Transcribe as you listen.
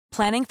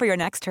Planning for your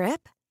next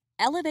trip?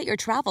 Elevate your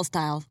travel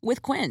style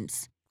with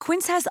Quince.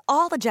 Quince has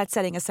all the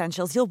jet-setting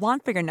essentials you'll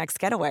want for your next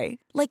getaway,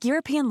 like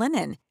European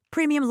linen,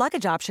 premium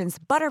luggage options,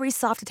 buttery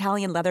soft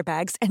Italian leather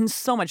bags, and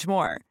so much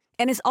more.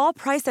 And is all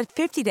priced at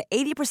 50 to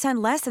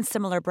 80% less than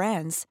similar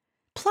brands.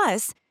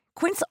 Plus,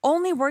 Quince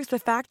only works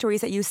with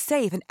factories that use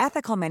safe and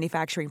ethical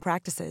manufacturing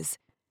practices.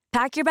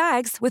 Pack your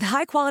bags with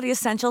high-quality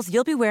essentials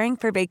you'll be wearing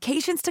for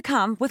vacations to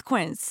come with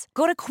Quince.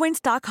 Go to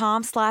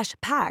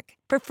quince.com/pack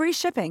for free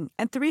shipping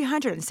and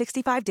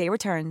 365-day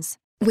returns.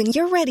 When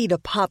you're ready to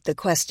pop the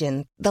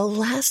question, the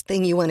last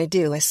thing you want to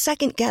do is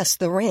second-guess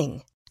the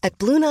ring. At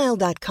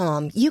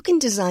BlueNile.com, you can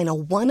design a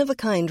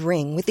one-of-a-kind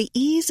ring with the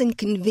ease and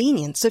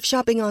convenience of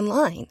shopping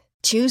online.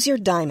 Choose your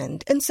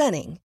diamond and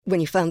setting.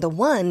 When you find the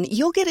one,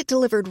 you'll get it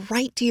delivered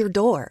right to your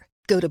door.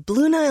 Go to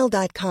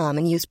BlueNile.com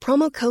and use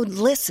promo code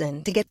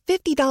LISTEN to get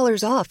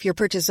 $50 off your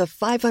purchase of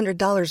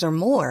 $500 or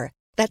more.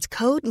 That's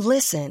code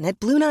LISTEN at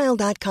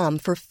BlueNile.com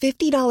for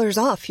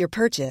 $50 off your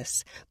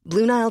purchase.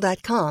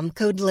 BlueNile.com,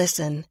 code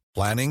LISTEN.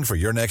 Planning for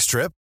your next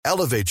trip?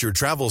 Elevate your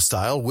travel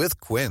style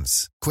with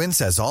Quince. Quince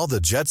has all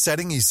the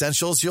jet-setting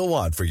essentials you'll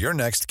want for your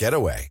next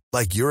getaway,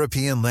 like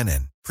European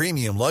linen,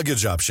 premium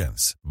luggage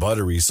options,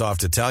 buttery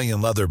soft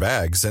Italian leather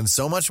bags, and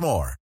so much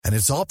more. And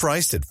it's all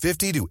priced at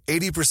 50 to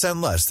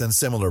 80% less than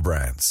similar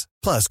brands.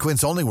 Plus,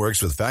 Quince only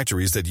works with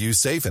factories that use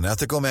safe and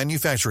ethical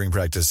manufacturing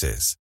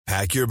practices.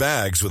 Pack your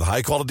bags with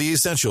high-quality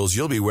essentials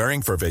you'll be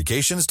wearing for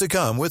vacations to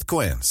come with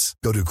Quince.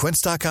 Go to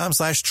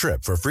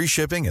quince.com/trip for free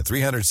shipping and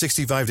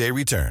 365-day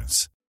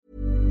returns.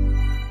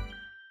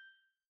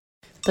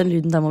 Den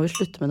lyden der må vi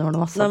slutte med, det var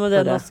noe masse. Nei, men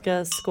det, nå skal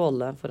jeg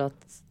skåle for at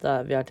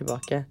vi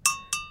tilbake.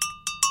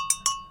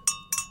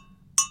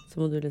 Så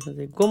må du liksom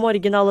si god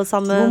morgen alle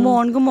sammen. God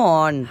morgen, god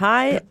morgen.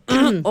 Hei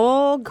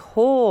og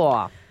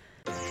hå.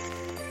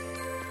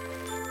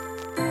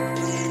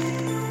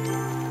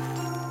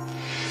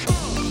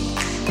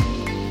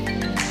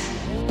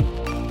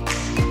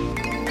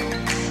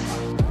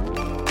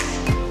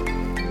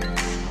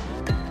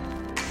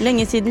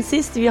 Lenge siden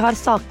sist, vi har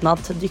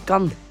savnet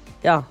dykkan.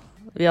 Ja,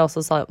 vi har også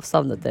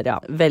savnet dere, ja.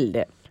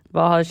 Veldig.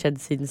 Hva har skjedd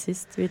siden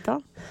sist,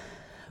 Vita?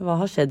 Hva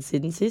har skjedd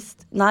siden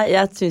sist? Nei,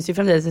 jeg synes jo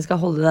fremdeles vi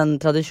skal holde den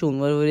tradisjonen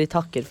hvor vi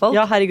takker folk.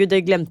 Ja, herregud,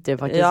 det glemte jeg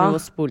faktisk. Vi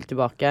må spole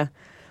tilbake.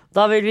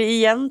 Da vil vi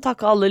igjen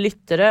takke alle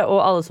lyttere og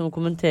alle som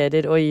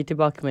kommenterer og gir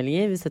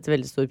tilbakemeldinger. Vi setter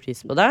veldig stor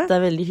pris på det. Det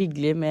er veldig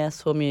hyggelig med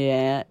så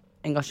mye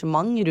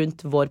engasjement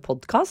rundt vår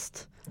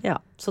podcast. Ja,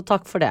 så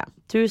takk for det.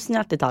 Tusen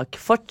hjertelig takk.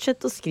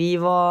 Fortsett å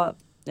skrive og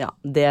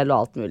del og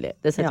alt mulig.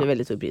 Det setter vi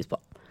veldig stor pris på.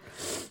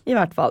 I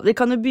hvert fall. Vi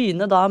kan jo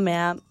begynne da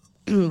med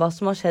hva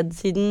som har skjedd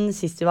siden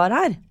sist vi var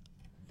her.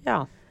 Ja.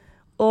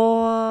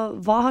 Og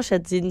hva har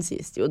skjedd siden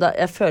sist? Jo,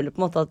 jeg føler på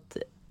en måte at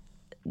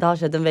det har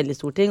skjedd en veldig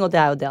stor ting, og det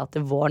er jo det at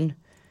våren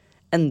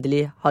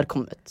endelig har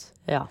kommet.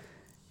 Ja.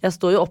 Jeg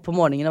står jo opp på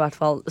morgenen i hvert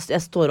fall.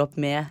 Jeg står opp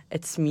med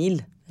et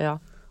smil. Ja.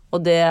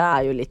 Og det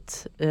er jo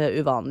litt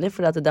uvanlig,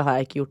 for det har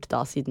jeg ikke gjort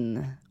da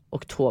siden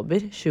oktober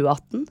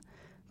 2018.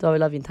 Det var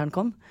vel da vinteren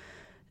kom.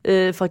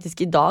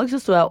 Faktisk i dag så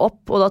stod jeg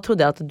opp, og da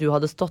trodde jeg at du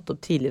hadde stått opp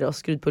tidligere og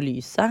skrudd på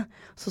lyset.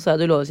 Så sa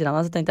jeg du lå ved siden av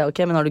meg, så tenkte jeg ok,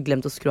 men har du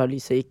glemt å skru av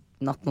lyset i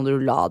natt når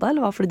du la deg,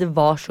 eller hva? Fordi det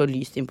var så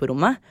lyst inn på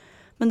rommet.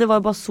 Men det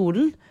var jo bare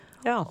solen.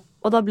 Ja.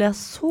 Og da ble jeg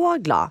så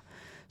glad.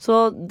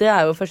 Så det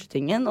er jo første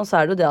tingen, og så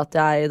er det jo det at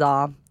jeg da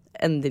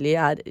endelig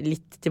er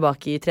litt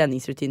tilbake i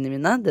treningsrutinene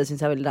mine. Det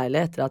synes jeg er veldig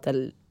deilig etter at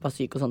jeg var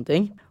syk og sånne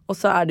ting. Og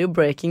så er det jo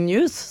breaking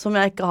news, som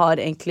jeg ikke har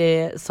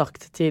egentlig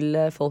sagt til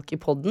folk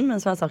i podden,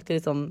 men som jeg har sagt til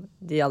liksom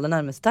de aller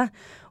nærmeste.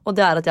 Og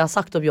det er at jeg har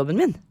sagt opp jobben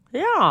min.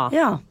 Ja.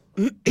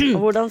 Og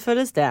hvordan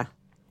føles det?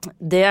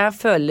 Det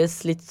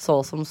føles litt så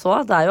som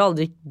så. Det er jo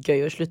aldri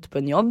gøy å slutte på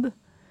en jobb,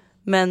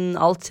 men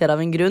alt skjer av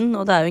en grunn,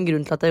 og det er jo en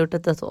grunn til at jeg har gjort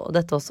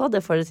dette også.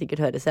 Det får dere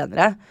sikkert høre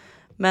senere.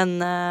 Men,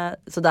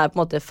 så det er på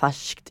en måte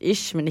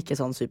ferskt-ish, men ikke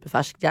sånn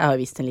superferskt. Jeg har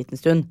visst en liten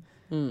stund,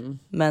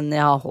 men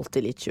jeg har holdt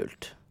det litt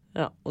skjult.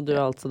 Ja, og du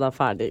er altså da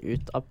ferdig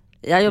ut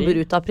april? Jeg jobber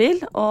ut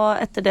april,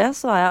 og etter det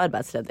så er jeg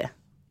arbeidsledig.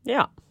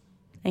 Ja.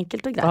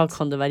 Enkelt og greit. Da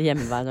kan du være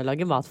hjemmeværende og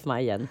lage mat for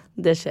meg igjen.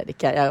 Det skjer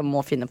ikke, jeg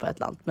må finne på et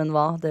eller annet. Men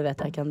hva, det vet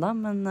jeg ikke enda.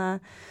 Men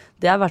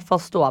det er i hvert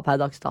fall ståa per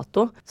dags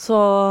dato. Så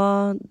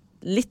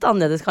litt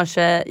annerledes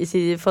kanskje i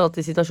forhold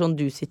til situasjonen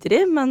du sitter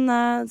i, men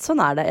sånn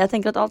er det. Jeg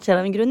tenker at alt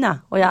skjer av en grunn,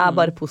 og jeg er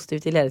bare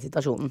positiv til hele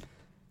situasjonen.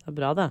 Det er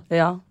bra det.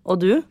 Ja,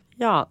 og du?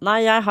 Ja, nei,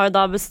 jeg har jo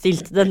da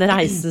bestilt denne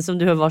reisen som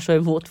du var så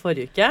imot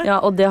forrige uke. Ja,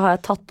 og det har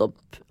jeg tatt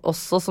opp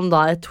også som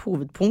da et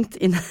hovedpunkt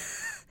innen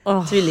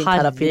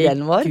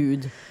tvillingterapidelen vår.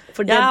 Herregud.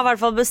 Jeg har i hvert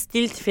fall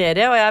bestilt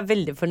ferie, og jeg er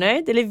veldig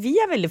fornøyd. Eller vi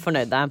er veldig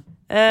fornøyde.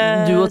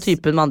 Du og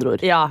typen med andre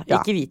ord. Ja,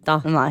 ikke Vita.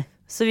 Nei.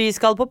 Så vi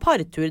skal på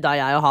partur da,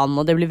 jeg og han,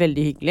 og det blir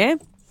veldig hyggelig.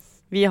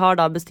 Vi har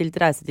da bestilt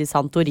reise til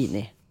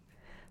Santorini,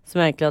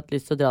 som jeg egentlig har hatt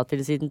lyst til å dra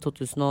til siden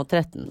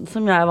 2013.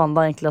 Som jeg og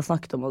Wanda egentlig har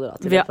snakket om å dra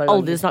til. Vi har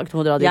aldri snakket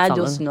om å dra dit sammen.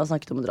 Jeg og Sunne har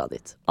snakket om å dra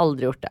dit.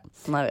 Aldri gjort det.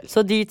 Nei vel.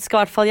 Så dit skal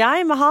i hvert fall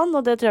jeg med han,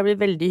 og det tror jeg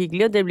blir veldig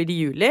hyggelig, og det blir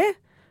i juli.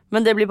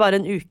 Men det blir bare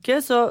en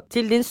uke, så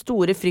til din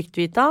store frykt,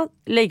 Vita,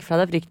 legg fra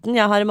deg frykten.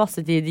 Jeg har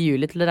masse tid i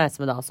juli til å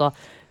reise med deg, så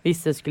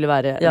hvis det skulle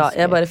være Ja, ønskelig.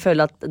 jeg bare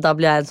føler at da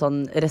blir jeg en sånn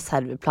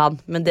reserveplan.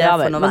 Men det Ja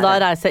får vel, nå men da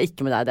være. reiser jeg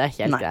ikke med deg, det er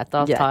helt Nei, greit.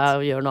 Da greit. tar jeg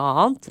og gjør noe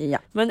annet. Ja.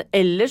 Men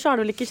ellers har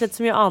det vel ikke skjedd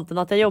så mye annet enn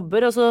at jeg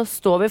jobber, og så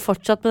står vi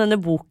fortsatt med denne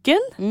boken.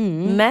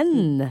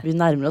 Men Vi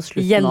nærmer oss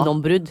slutten nå.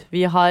 gjennombrudd.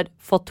 Vi har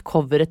fått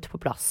coveret på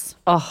plass.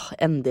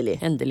 Endelig.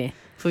 Endelig.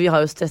 For vi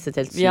har jo stresset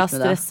helt Vi har sykt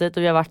med det. stresset,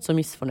 og vi har vært så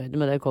misfornøyde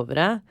med det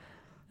coveret.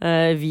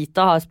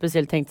 Vita har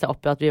spesielt tenkt seg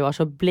opp i at vi var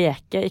så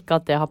bleke, ikke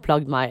at det har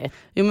plagd meg et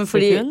Jo, men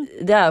fordi, sekund.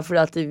 det er jo fordi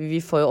at vi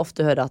får jo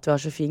ofte høre at vi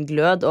har så fin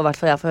glød, og i hvert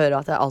fall jeg får høre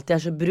at jeg alltid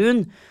er så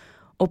brun.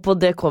 Og på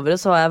det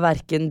coveret så var jeg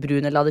hverken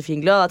brun eller hadde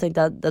fin glød. Da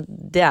tenkte jeg,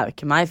 det er jo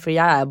ikke meg, for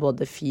jeg er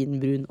både fin,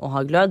 brun og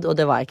har glød, og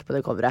det var jeg ikke på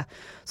det coveret.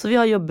 Så vi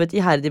har jobbet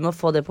iherdig med å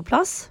få det på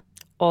plass.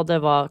 Og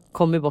det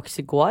kom i boks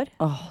i går.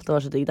 Det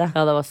var så digg det.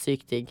 Ja, det var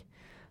sykt digg.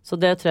 Så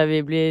det tror jeg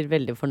vi blir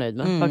veldig fornøyd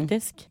med,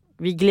 faktisk.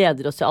 Vi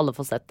gleder oss til alle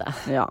får sett det.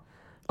 Ja.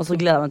 Og så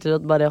gleder jeg meg til å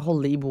bare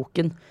holde i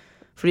boken.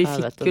 For vi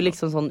Jeg vet fikk det. jo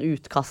liksom sånn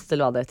utkast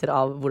eller hva det heter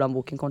av hvordan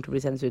boken kommer til å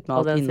bli sendt ut med Og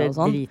alt den innhold ser og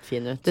sånn.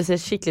 dritfin ut. Det ser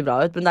skikkelig bra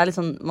ut, men det er litt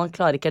sånn, man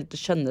klarer ikke helt å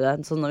skjønne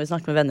det. Så når vi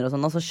snakker med venner og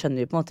sånn, så skjønner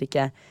vi på en måte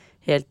ikke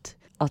helt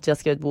at vi har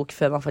skrevet bok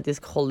før man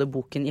faktisk holder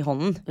boken i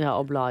hånden. Ja,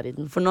 og blar i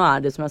den. For nå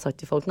er det, som jeg har sagt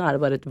til folk, nå er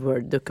det bare et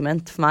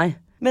Word-dokument for meg.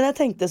 Men jeg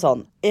tenkte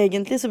sånn,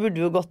 egentlig så burde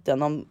vi jo gått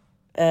gjennom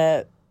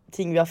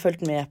ting vi har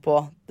følt med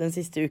på den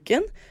siste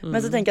uken.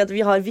 Men så tenker jeg at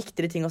vi har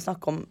viktigere ting å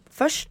snakke om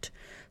først.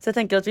 Så jeg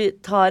tenker at vi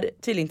tar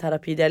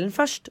tvillingterapidelen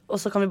først, og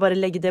så kan vi bare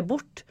legge det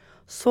bort.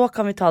 Så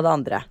kan vi ta det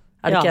andre.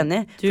 Er du Ja, ikke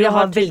enig? du For jeg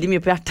har har veldig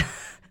mye på hjertet.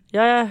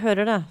 Ja, jeg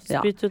hører det.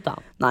 Ja. Spytt ut da.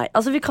 Nei,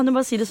 altså vi kan jo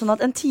bare si det sånn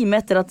at en time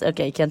etter at, ok,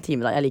 ikke en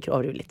time da, jeg liker å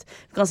overdrive litt.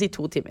 Vi kan si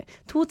 2 timer.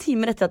 2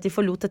 timer etter at de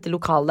forlot dette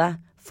lokalet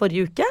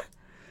forrige uke,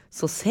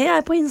 så ser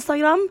jeg på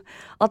Instagram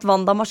at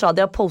Wanda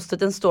Mashadi har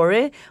postet en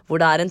story hvor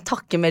det er en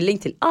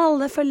takkemelding til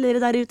alle følgere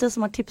der ute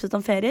som har tipset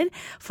om ferier,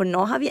 for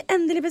nå har vi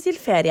endelig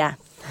bestilt ferie.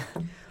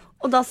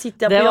 Og da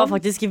sitter jeg Det på var jobb.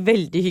 faktisk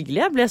veldig hyggelig.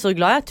 Jeg ble så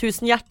glad.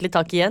 Tusen hjertelig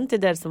takk igjen til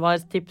dere som har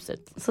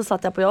tipset. Så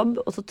satt jeg på jobb,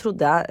 og så trodde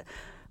jeg,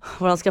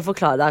 hvordan skal jeg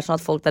forklare det her sånn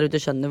at folk der ute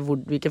skjønner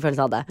hvilken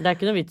følelse jeg hadde. Det er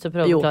ikke noe vits å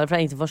prøve å Jo. forklare, for det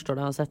er ingen som forstår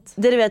det uansett.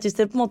 Dere vet hvis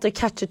dere på en måte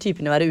catcher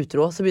typen i å være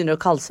utro, så begynner det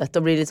å kaldsvette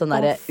og bli litt sånn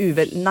der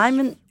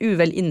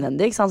uvel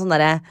innvendig, ikke sant? Sånn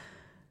derre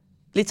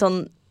litt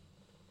sånn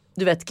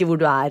du vet ikke hvor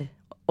du er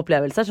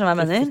opplevelser, skjønner du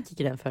hva jeg Jeg mener? fikk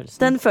ikke den følelsen.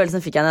 Den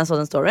følelsen fikk jeg når jeg så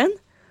den storyen.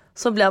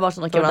 Så ble jeg bare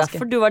sånn, ok, Det var hvordan skal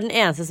derfor du var den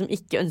eneste som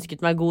ikke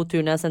ønsket meg god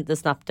tur når jeg sendte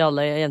snap til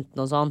alle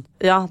jentene og sånn.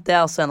 Ja, det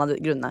er også en av de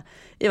grunnene.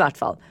 I hvert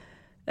fall.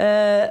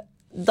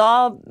 Da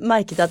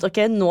merket jeg at ok,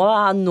 nå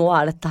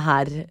er dette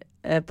her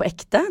på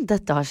ekte.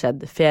 Dette har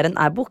skjedd. Ferien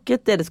er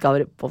booket. Dere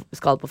skal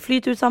på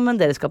flytur sammen.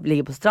 Dere skal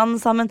ligge på stranden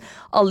sammen.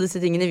 Alle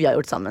disse tingene vi har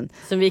gjort sammen.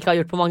 Som vi ikke har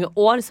gjort på mange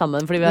år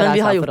sammen, fordi vi har Men vi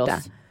reist har her gjort for det.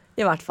 oss.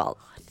 I hvert fall.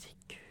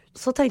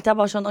 Så tenkte jeg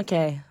bare sånn, ok,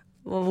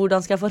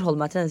 hvordan skal jeg forholde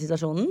meg til denne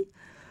situasjonen?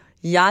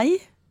 Jeg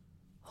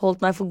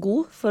holdt meg for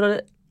god for å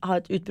ha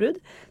et utbrudd,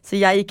 så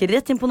jeg gikk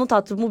rett inn på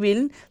notatet på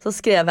mobilen, så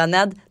skrev jeg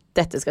ned,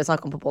 dette skal vi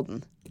snakke om på podden.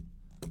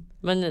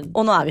 Men,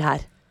 Og nå er vi her.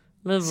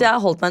 men Så jeg har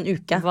holdt meg en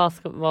uke.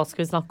 hva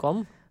skal vi snakke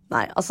om?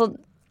 Nei, altså,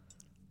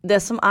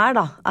 det som er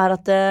da, er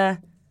at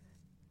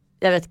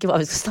jeg vet ikke hva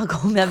vi skal snakke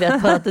om, jeg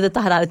vet bare at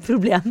dette her er et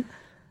problem.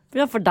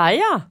 Ja, for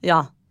deg, ja.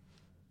 Ja.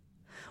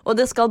 Og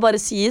det skal bare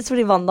sies,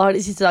 fordi Wanda har de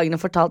siste dagene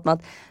fortalt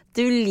meg at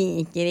du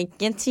liker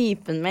ikke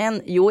typen min.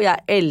 Jo, jeg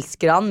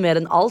elsker han mer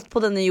enn alt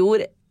på denne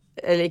jord.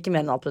 Eller ikke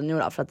mer enn alt på denne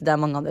jord, da, for at det er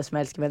mange andre som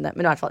jeg elsker mer enn det.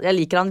 Men i hvert fall, jeg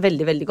liker han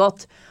veldig, veldig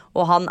godt.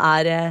 Og han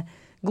er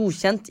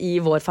godkjent i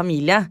vår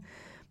familie.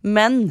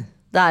 Men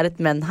det er et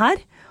men her.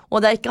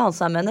 Og det er ikke han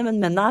som er mennet,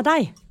 men mennet er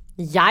deg.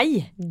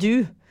 Jeg?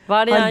 Du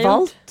Hva er det har jeg har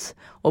gjort? valgt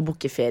å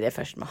booke ferie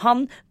først med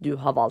han. Du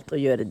har valgt å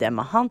gjøre det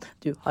med han.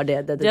 Du har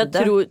det. Jeg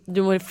tror du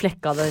må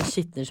flekke av den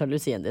skitne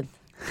sjalusien din.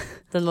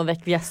 Den må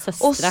vekk. Vi er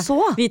søstre. Og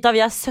så- Vita,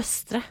 vi er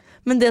søstre.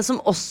 Men det som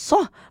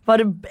også var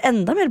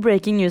enda mer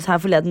breaking news her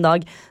forleden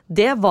dag,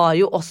 det var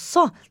jo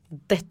også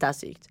dette er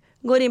sykt.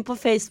 Går inn på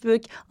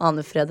Facebook,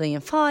 aner fred og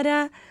ingen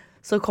fare.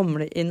 Så kommer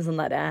det inn sånn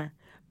derre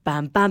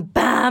bam, bam,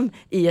 bam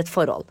i et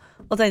forhold.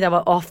 Og tenkte jeg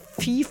bare å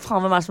fy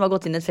faen, hvem er det som har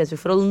gått inn i et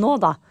Facebook-forhold nå,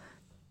 da?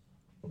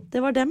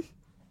 Det var dem.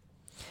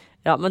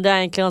 Ja, men det er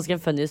egentlig ganske en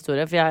funny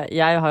historie, for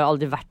jeg har jo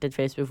aldri vært i et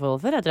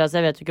Facebook-forhold før. Så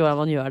jeg vet jo ikke hvordan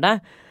man gjør det.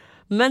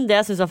 Men det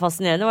jeg synes var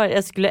fascinerende, var at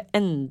jeg skulle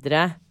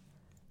endre.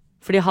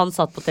 Fordi han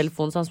satt på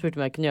telefonen, så han spurte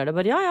om jeg kunne gjøre det.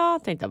 Bare ja,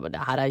 tenkte jeg bare,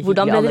 det her er hyggelig.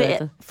 Hvordan ble allerede.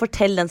 dere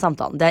Fortell den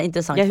samtalen. Det er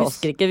interessant Jeg for oss.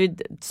 husker ikke, vi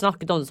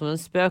snakket om det som en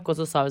spøk, og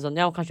så sa vi sånn,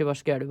 ja, kanskje vi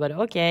bare skal gjøre det. Bare,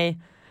 ok.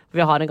 Vi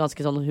har en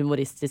ganske sånn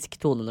humoristisk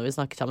tone når vi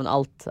snakker sammen.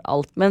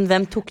 Alt. Men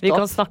hvem tok Vi det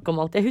kan opp? snakke om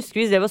alt. Jeg husker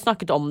vi drev og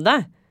snakket om det.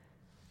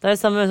 Det er det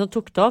samme som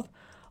tok det opp.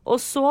 Og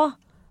så,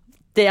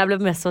 det jeg ble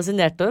mest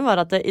fascinert over, var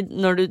at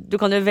når du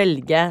kan jo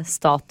velge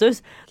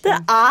status. Det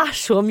er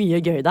så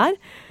mye gøy der.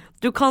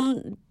 Du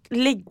kan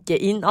legge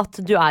inn at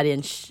du er i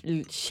en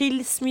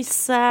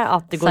skilsmisse,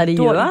 at det går Seriøst?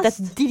 dårlig. Det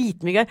er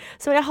dritmye gøy.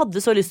 Så jeg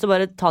hadde så lyst til å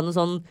bare ta noe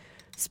sånn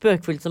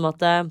spøkfullt som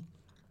at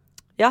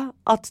ja,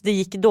 at det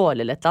gikk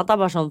dårlig eller et eller annet. Det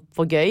er bare sånn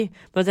for gøy.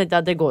 Men jeg tenkte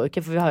at det går jo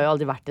ikke, for vi har jo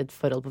aldri vært i et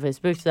forhold på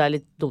Facebook, så det er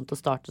litt dumt å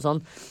starte sånn.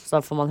 Så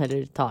da får man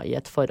heller ta i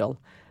et forhold.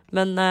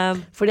 Men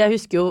Fordi jeg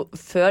husker jo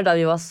før da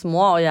vi var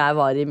små, og jeg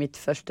var i mitt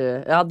første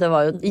Ja, det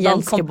var jo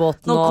igjen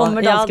danskebåten nå kommer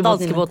og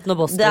danskebåten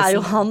Bosniesen. Det er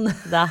jo han.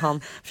 Det er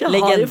han. For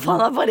jeg har jo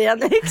faen meg bare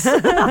én eks.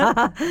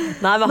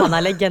 Nei, men han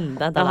er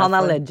legende. Ja, han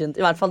er legend.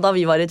 I hvert fall da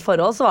vi var i et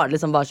forhold, så var det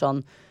liksom bare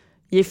sånn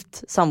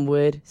gift,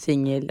 samboer,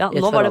 singel, Ja, i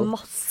et nå forhold. var det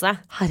masse.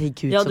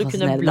 Herregud, Ja, så du kunne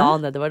fascinerende. bla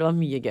nedover. Det var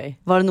mye gøy.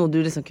 Var det noe du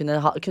liksom kunne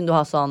du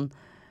ha sånn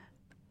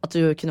at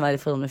du kunne være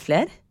i forhold med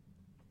flere?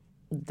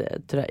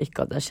 Det tror jeg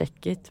ikke at jeg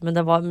sjekket. Men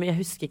det var, jeg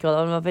husker ikke hva det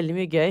var. Men det var veldig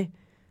mye gøy.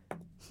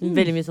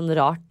 Veldig mye sånn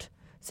rart.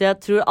 Så jeg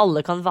tror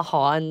alle kan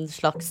ha en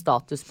slags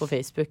status på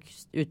Facebook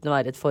uten å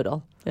være i et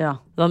forhold. Ja.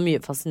 Det var mye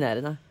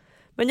fascinerende.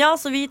 Men ja,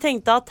 så vi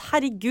tenkte at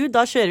herregud,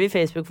 da kjører vi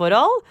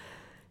Facebook-forhold.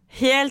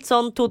 Helt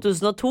sånn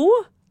 2002.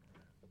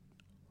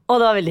 Og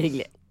det var veldig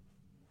hyggelig.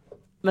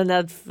 Men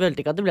jeg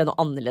følte ikke at det ble noe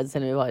annerledes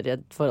enn vi var i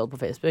et forhold på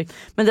Facebook.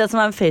 Men det som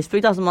er med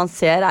Facebook, da, som man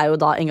ser, er jo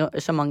da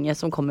engasjementet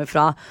som kommer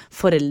fra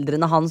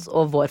foreldrene hans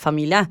og vår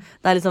familie.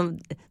 Det er liksom,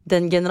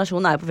 den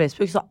generasjonen er jo på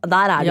Facebook, så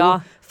der er det Ja.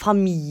 jo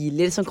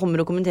familier som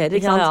kommer og kommenterer.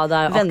 Ikke sant? Ja, det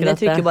er jo Venner akkurat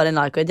trykker det. bare en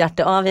like og et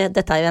hjerte. Å,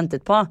 dette har jeg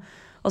ventet på.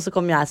 Og så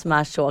kommer jeg som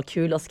er så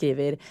kul og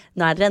skriver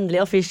nå er det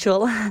endelig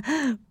official.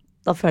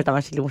 Da følte jeg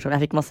meg skikkelig morsom.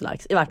 Jeg fikk masse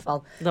likes, i hvert fall.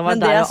 Det var Men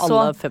der jeg jo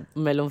alle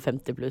mellom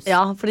 50 pluss.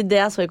 Ja, fordi det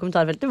jeg så i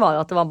kommentarfeltet var jo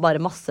at det var bare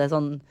masse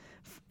sånn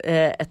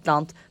et eller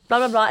annet bla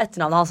bla bla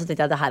etternavnet hans. Så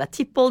tenkte jeg det her er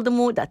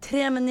tippoldemor, det er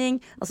tremenning.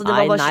 Altså det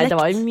var bare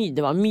slekt.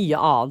 Det var mye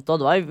annet, og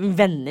det var jo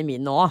vennene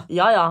mine òg.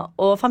 Ja, ja,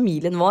 og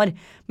familien vår.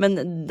 Men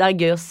det er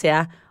gøy å se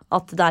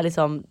at det er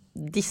liksom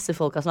disse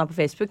folka som er på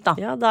Facebook, da.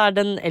 Ja, det er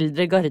den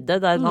eldre garde,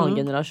 det er en annen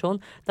generasjon.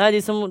 Det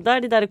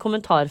er de der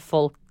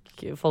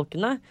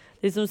kommentarfolkene.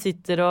 De som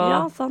sitter og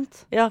Ja,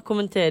 sant.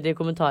 kommenterer i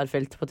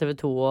kommentarfeltet på TV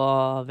 2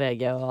 og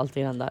VG og alt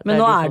det greiene der. Men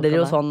Det nå de er dere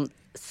jo folkene der. sånn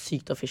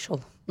sykt official.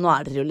 Nå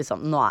er dere jo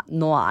liksom Nå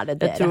er det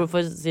dere. Jeg tror for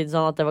å si det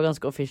sånn at det var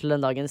ganske official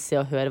den dagen Se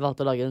og Hør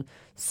valgte å lage en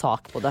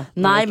sak på det.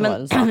 Nei, det ikke men var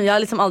en sak. jeg har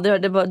liksom aldri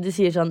hørt det. De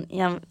sier sånn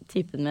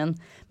typen min.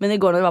 Men i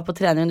går når vi var på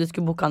trening, og du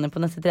skulle booke han inn på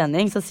neste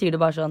trening, så sier du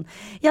bare sånn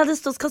ja, det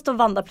skal stå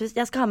Wanda pluss.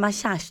 Jeg skal ha med meg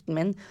kjæresten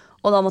min.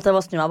 Og da måtte jeg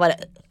bare snu meg bare.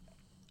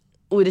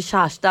 Ordet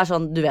kjæreste er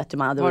sånn, du vet jo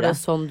meg. Var det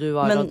sånn du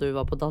var Men- da du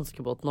var på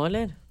danskebåten nå,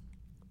 eller?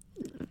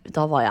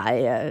 Da var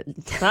jeg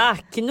Det er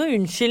ikke noe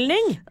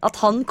unnskyldning. At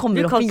han Du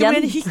kommer kan opp ikke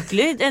igjen. bli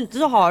hyggelig.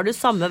 Enten så har du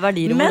samme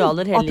verdier og Men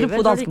moraler hele livet. apropos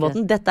eller ikke.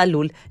 danskebåten, dette er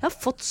lol. Jeg har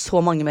fått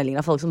så mange meldinger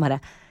av folk som bare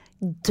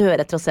dør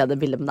etter å se det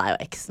bildet med deg og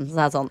eksen. Så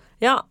det er sånn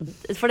Ja,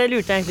 for det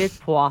lurte jeg egentlig litt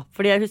på.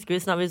 Fordi jeg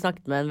husker vi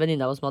snakket med en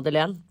venninne av oss,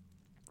 Madeleine,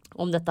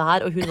 om dette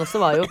her. Og hun også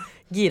var jo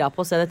gira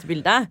på å se dette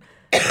bildet.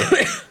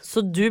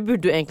 Så du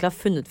burde jo egentlig ha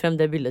funnet frem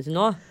det bildet til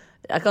nå.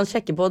 Jeg kan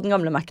sjekke på den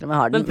gamle Mac-en om jeg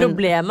har den. Men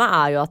problemet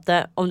er jo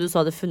at om du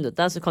så hadde funnet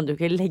det, så kan du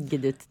ikke legge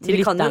det ut til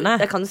jeg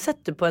lytterne. kan jo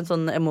sette på en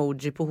sånn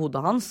emoji på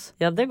hodet hans.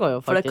 Ja, det går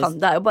jo For faktisk.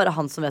 det er jo bare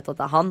han som vet at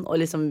det er han. Og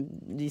liksom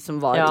de som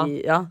var Ja.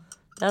 i Ja.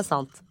 Det er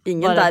sant.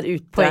 Ingen Bare der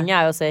ute. Poenget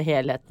er jo å se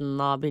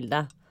helheten av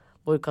bildet.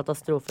 Hvor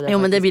katastrofe det Jo,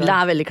 men det faktisk bildet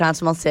er veldig kleint,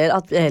 så man ser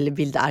at hele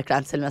bildet er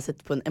kleint. Selv om jeg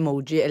setter på en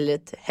emoji eller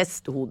et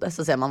hestehode,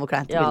 så ser man hvor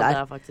kleint det Ja, det bildet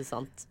er. er faktisk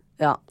sant.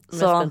 Ja,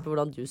 Jeg er så spent på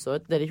hvordan du så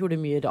ut. Dere gjorde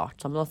mye rart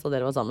sammen da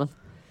dere var sammen.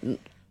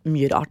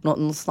 mye rart. Nå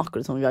snakker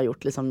du som vi har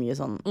gjort liksom mye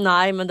sånn.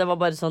 Nei, men det var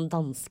bare sånn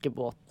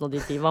danskebåten og de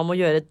ting. Hva med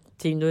å gjøre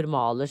ting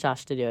normale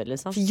kjærester gjør,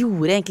 liksom? Vi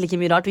gjorde egentlig ikke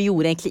mye rart. Vi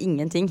gjorde egentlig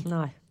ingenting.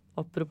 Nei.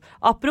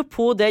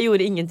 Apropos det,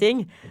 gjorde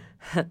ingenting.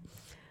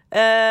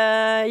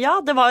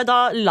 Ja, det var jo da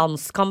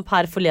landskamp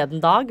her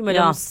forleden dag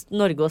mellom Ja.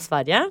 Norge og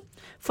Sverige.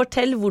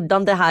 Fortell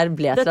hvordan det her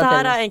ble til Dette at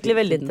her dere er egentlig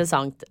veldig spilte.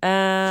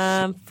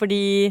 interessant.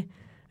 Fordi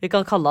vi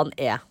kan kalle han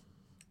E.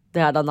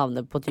 Det er da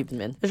navnet på typen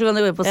min. Så kan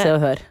du gå inn på Se og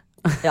Hør.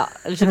 Ja,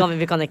 eller så kan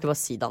vi kan egentlig bare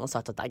si det han har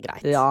sagt at det er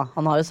greit. Ja,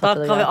 han har jo Da sagt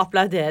det. kan vi greit.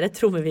 applaudere.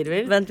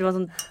 Trommevirvel. Vent, vi må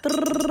sånn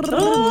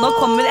Nå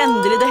kommer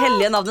endelig det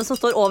hellige navnet som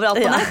står overalt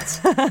på Ja.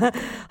 nett.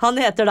 Han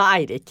heter da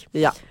Eirik.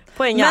 Ja.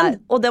 Poenget Men, er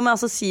og det må jeg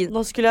også si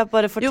Nå skulle jeg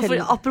bare jo, for,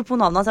 fortelle apropos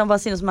navnet hans, jeg må bare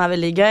si noe som er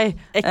veldig gøy.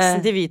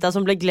 Eksen til Vita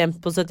som ble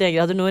glemt på 71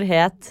 grader nord,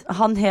 het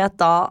Han het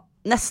da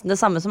nesten det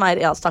samme som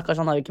Eirik. Ja, stakkars,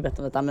 han har jo ikke bedt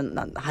om dette, men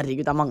nei,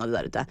 herregud, det er mange av de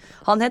der ute.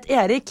 Han het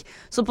Erik,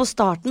 så på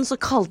starten så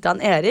kalte jeg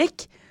han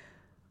Erik.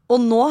 Og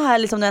nå har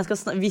jeg liksom, når jeg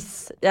skal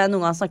hvis jeg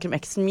noen gang snakker om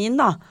eksen min,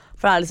 da,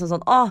 for det er liksom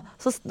sånn,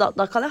 så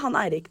da kaller jeg han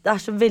Eirik. Det er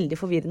så veldig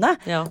forvirrende.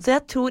 Ja. Så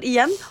jeg tror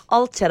igjen,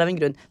 alt skjer av en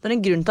grunn. Det er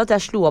en grunn til at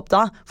jeg slo opp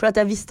da, for at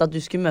jeg visste at du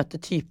skulle møte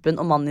typen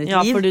og mannen i ditt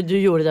Ja, liv. fordi du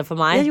gjorde det for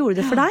meg. Jeg gjorde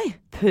det for deg.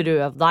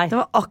 Prøv deg. Det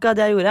var akkurat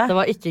det jeg gjorde. Det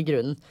var ikke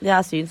grunnen. Jeg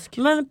er synsk.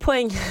 Men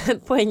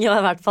poenget var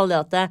i hvert fall det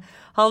at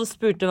han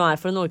spurte meg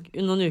for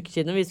noen uker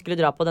siden om vi skulle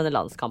dra på denne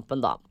landskampen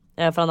da.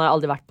 For han har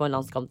aldri vært på en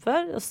landskamp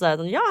før. Og så sa jeg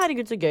sånn, ja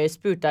herregud så gøy.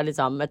 Spurte jeg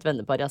liksom et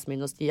vennepar,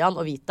 Jasmin og Stian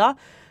og Vita.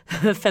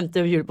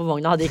 50 hjul på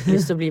vogna, hadde ikke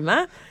lyst til å bli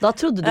med. Da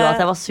trodde du at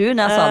jeg var sur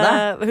når jeg sa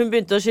det. Hun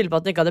begynte å skylde på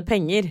at hun ikke hadde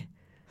penger.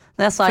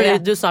 Når jeg sa Fordi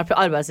jeg. du snart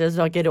blir arbeidsløs,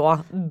 du har ikke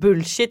råd.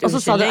 Bullshit, Og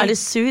så sa du, er du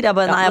sur? Jeg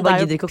bare, nei, jeg bare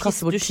gidder ikke å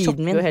kaste bort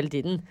tiden min. Du hele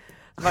tiden.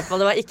 I hvert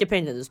fall, det var ikke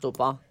pengene det sto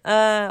på.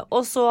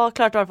 Og så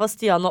klarte i hvert fall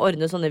Stian å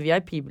ordne sånne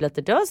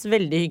VIP-billetter til oss.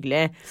 Veldig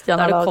hyggelig.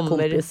 Stian Der er da du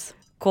kompis.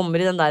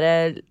 kommer i den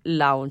der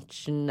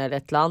loungen eller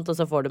et eller annet, og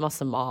så får du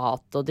masse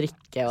mat og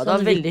drikke. Og det var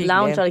Sånn veldig VIP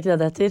lounge, hyggelig. er det ikke det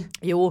det heter?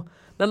 Jo,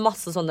 med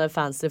masse sånne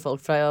fancy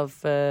folk fra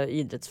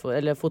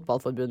eller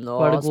fotballforbund.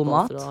 Og var det god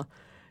mat?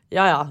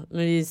 Ja,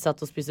 men vi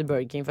satt og spiste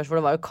Burger King først, for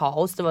det var jo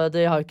kaos. De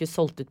har jo ikke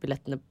solgt ut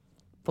billettene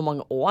på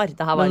mange år.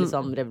 Det her var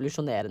liksom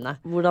revolusjonerende.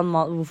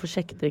 Hvorfor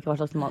sjekket dere ikke hva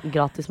slags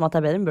gratis mat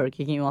er bedre enn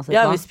Burger King uansett?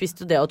 Ja, vi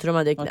spiste det og tror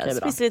meg det gikk ned.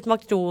 Spiste litt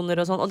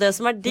makroner og sånn. Og det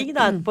som er digg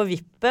da, på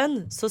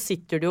vippen så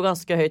sitter du jo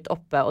ganske høyt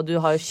oppe, og du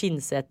har jo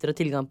skinnseter og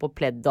tilgang på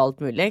pledd og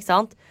alt mulig, ikke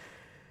sant?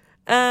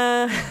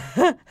 Og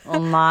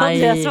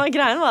det som var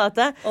greien var at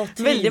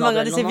veldig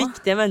mange av disse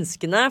viktige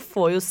menneskene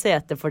får jo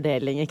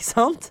setefordeling, ikke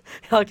sant?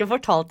 Jeg har ikke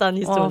fortalt deg den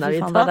historien her,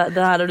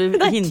 det her er du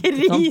hintet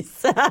om.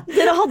 Krise.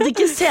 Dere hadde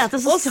ikke sete.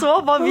 Og så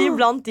var vi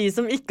blant de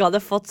som ikke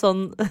hadde fått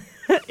sånn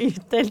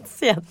utdelt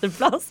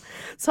seteplass.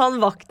 Så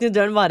han vakten i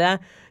døren bare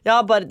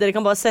dere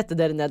kan bare sette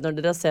dere ned når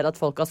dere ser at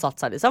folk har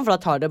satt seg, liksom, for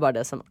da tar det bare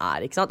det som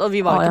er, ikke sant? Og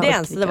vi var ikke de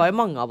eneste, det var jo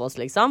mange av oss,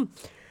 liksom.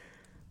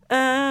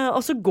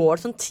 Og så går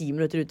det sånn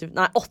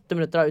 8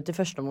 minutter ut i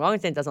første omgang.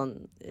 Så tenkte jeg sånn,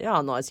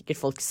 nå har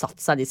sikkert folk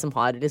satt seg, de som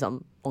har liksom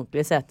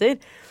ordentlige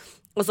seter.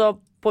 Og så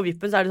på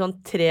vippen så er det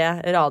sånn 3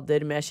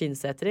 rader med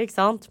skinnseter, ikke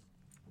sant?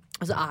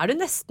 Og så er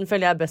det nesten,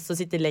 føler jeg, best å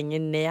sitte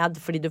lenger ned,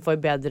 fordi du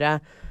får bedre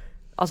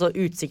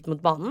utsikt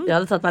mot banen. Ja,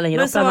 det tatt meg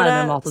lenger opp.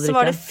 Men så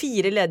var det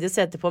 4 ledige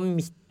seter på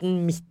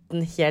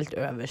midten helt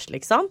øverst,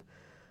 liksom.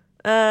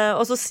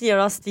 Og så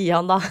sier da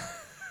Stian da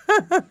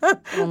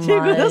vi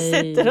går og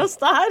setter oss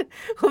der,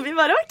 og vi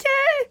bare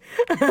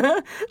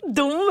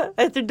dum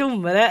etter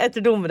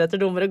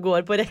dommere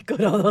går på rekke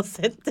og rad og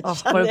setter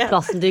seg ned.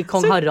 Plassen til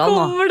Kong Harald,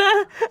 så kommer det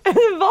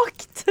en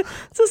vakt,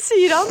 så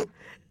sier han,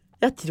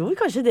 jeg tror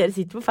kanskje dere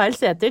sitter på feil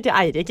seter, til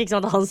Eirik, ikke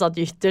sant? Han satt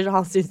ytterst, og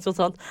han synes jo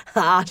sånn,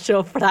 det er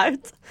så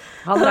flaut.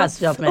 Han reiser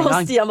seg opp med en gang.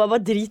 Og Stian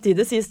bare drit i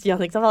det, sier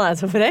Stian, ikke sant? Han er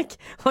så frekk.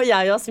 Og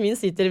jeg og Jasmin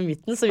sitter i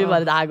midten, så vi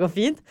bare, det her går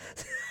fint.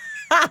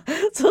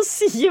 Så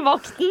sier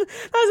vakten,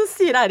 så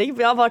sier Eirik,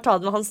 bare ta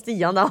det med han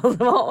Stian da,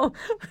 det var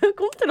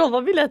kontroll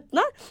på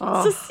billettene.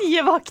 Så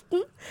sier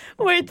vakten,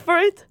 wait for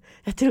it,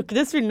 jeg tror ikke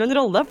det spiller noen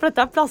rolle, for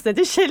dette er plassen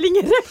til Kjell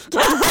Inge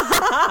Røkke.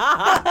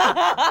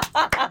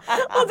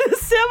 Og du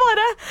ser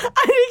bare,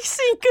 Eirik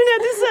synker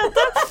ned i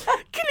setet,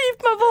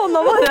 klyp meg på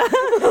hånda bare,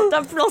 det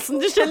er plassen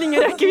til Kjell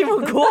Inge Røkke, vi må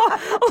gå.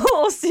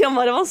 Og Stian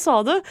bare, hva sa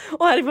du?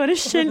 Og Eirik bare,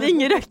 Kjell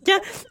Inge Røkke,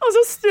 og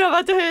så støv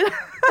jeg til høyre.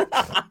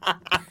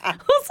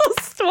 Og så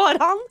står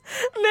han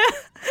med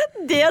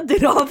det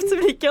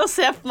drapsblikket og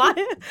ser på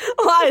meg,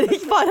 og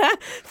Eirik bare,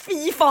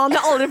 fy faen,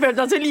 jeg har aldri følt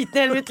meg så liten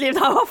i hele mitt liv,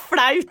 det her var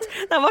flaut,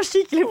 det var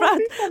skikkelig flaut.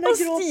 Og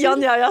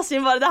Stian og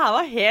Yasin bare, det her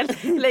var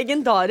helt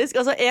legendarisk.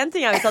 Altså, en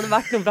ting er hvis det hadde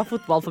vært noen fra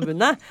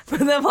fotballforbundet,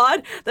 men det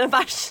var det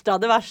verste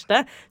av det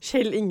verste.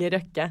 Kjell Inge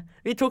Røkke.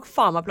 Vi tok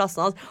faen meg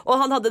plassen hans. Og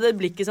han hadde det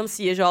blikket som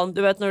sier sånn,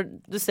 du vet når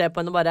du ser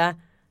på henne og bare,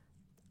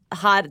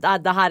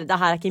 det her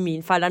er ikke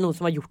min feil, det er noen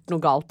som har gjort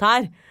noe galt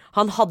her.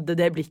 Han hadde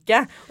det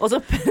blikket, og så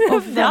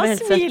prøvde jeg å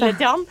smile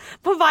til han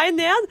på vei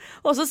ned,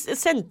 og så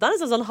sendte han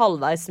en sånn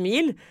halvveis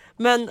smil,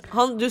 men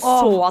du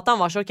så at han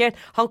var sjokkert.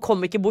 Han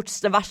kom ikke bort,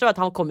 det verste var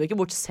at han kom ikke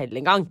bort selv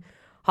en gang.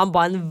 Han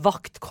ba en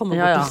vakt komme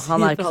bort og si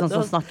han er ikke sånn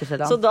som snakker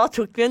selv. Så da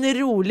tok vi en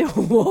rolig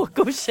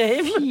walk of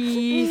shame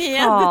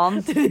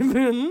ned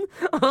tribunen,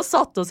 og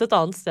satte oss et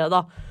annet sted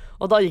da.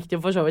 Og da gikk det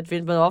jo for så vidt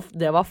fint, men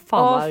det var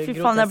faen meg grotesk.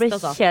 Fy faen, jeg ble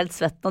helt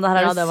svett nå. Det her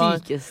er det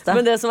sykeste.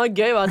 Men det som var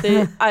gøy var at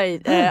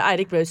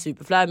Eirik ble jo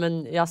superflau, men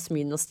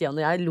Jasmin og Stian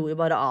og jeg lo jo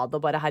bare av det,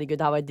 og bare herregud,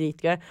 det her var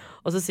dritgøy.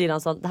 Og så sier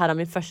han sånn, det her er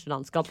min første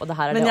landskamp, og det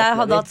her er men det jeg opplever. Men jeg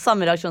hadde hatt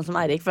samme reaksjon som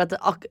Eirik, for at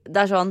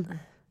det er sånn,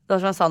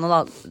 som jeg sa nå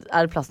da,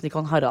 er det plassen til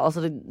Kong Harald,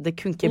 altså det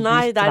kunne ikke blitt verre.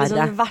 Nei, det er liksom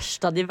det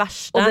verste av de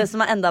verste. Og det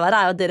som er enda verre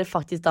er jo at dere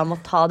faktisk da må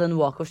ta den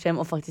walk of shame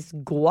og faktisk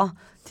gå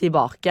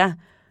tilbake.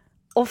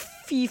 Og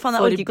fy faen,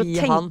 jeg orker ikke å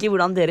tenke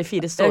hvordan dere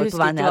 4 står på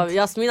vei ned.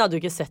 Jasmin hadde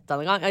jo ikke sett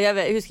den en gang.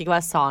 Jeg husker ikke hva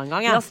jeg sa en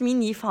gang. Jasmin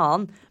gir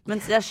faen,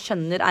 mens jeg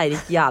skjønner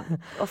Eirik jævlig.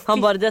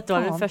 Han bare, dette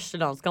var min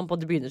første landskamp, og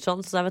det begynner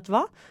sånn, så jeg vet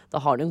hva?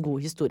 Da har du en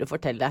god historie å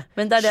fortelle.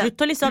 Men det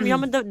slutt å liksom,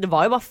 men det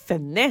var jo bare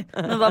funny.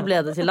 Men hva ble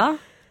det til da?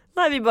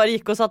 Nei, vi bare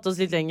gikk og satte oss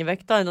litt lenger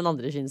vekk da, enn noen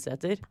andre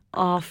skinnseter.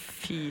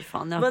 Fy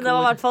faen. Men det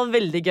var i hvert fall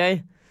veldig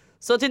gøy.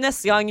 Så til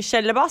neste gang,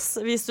 Kjellebass,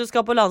 hvis du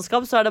skal på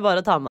landskap, så er det bare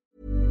å ta med.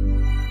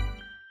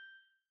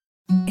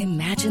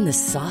 Imagine the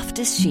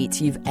softest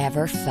sheets you've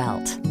ever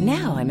felt.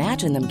 Now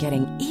imagine them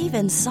getting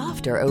even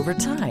softer over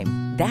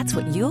time. That's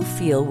what you'll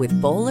feel with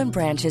Boll &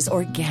 Branch's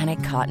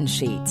organic cotton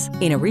sheets.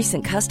 In a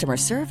recent customer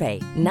survey,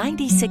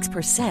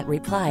 96%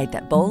 replied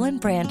that Boll &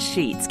 Branch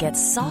sheets get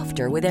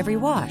softer with every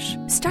wash.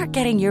 Start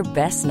getting your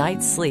best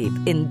night's sleep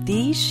in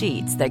these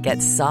sheets that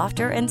get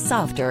softer and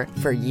softer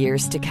for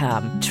years to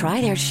come.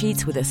 Try their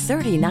sheets with a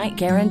 30-night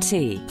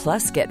guarantee.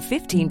 Plus, get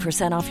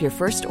 15% off your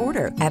first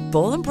order at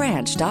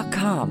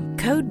bollandbranch.com.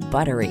 Code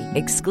BUTTERY.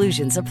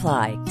 Exclusions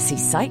apply. See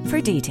site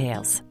for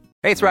details.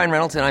 Hey, it's Ryan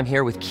Reynolds, and I'm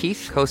here with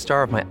Keith,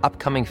 co-star of my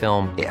upcoming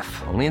film, If,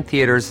 only in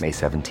theaters May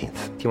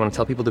 17th. Do you want to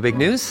tell people the big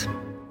news?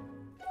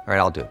 All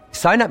right, I'll do it.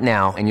 Sign up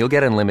now and you'll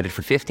get unlimited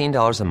for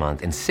 $15 a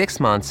month and 6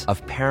 months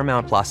of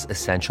Paramount Plus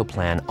Essential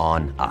Plan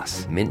on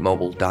us.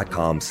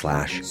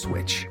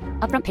 MintMobile.com/switch.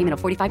 Upfront payment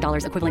of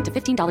 $45 equivalent to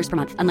 $15 per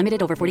month.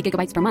 Unlimited over 40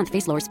 gigabytes per month.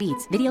 Face lower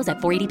speeds. Videos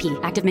at 480p.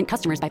 Active Mint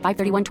customers by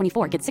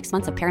 531.24 get 6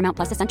 months of Paramount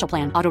Plus Essential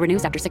Plan. Auto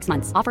renews after 6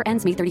 months. Offer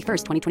ends May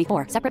 31st,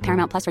 2024. Separate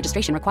Paramount Plus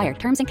registration required.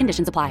 Terms and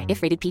conditions apply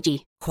if rated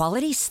PG.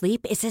 Quality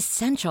sleep is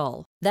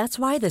essential. That's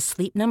why the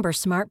Sleep Number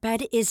Smart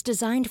Bed is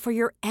designed for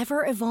your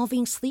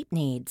ever-evolving sleep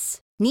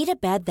needs. Need a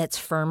bed that's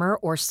firmer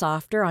or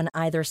softer on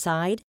either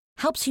side?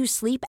 Helps you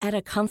sleep at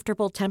a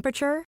comfortable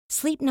temperature?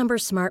 Sleep Number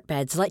Smart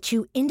Beds let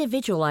you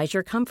individualize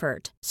your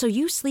comfort, so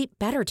you sleep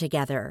better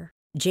together.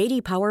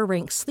 J.D. Power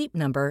ranks Sleep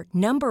Number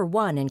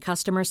 #1 in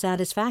customer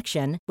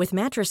satisfaction with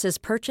mattresses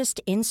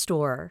purchased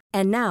in-store.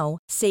 And now,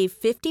 save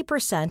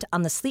 50%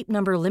 on the Sleep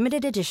Number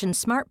Limited Edition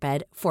Smart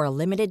Bed for a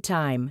limited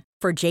time.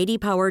 For J.D.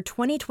 Power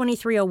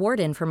 2023 award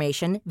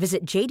information,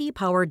 visit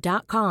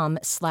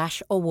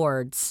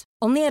jdpower.com/awards.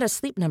 Only at a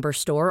Sleep Number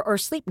store or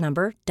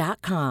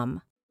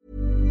sleepnumber.com.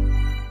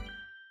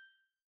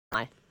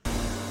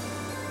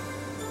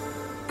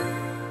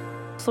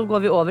 Så går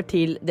vi over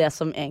til det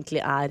som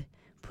egentlig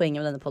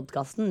poenget med denne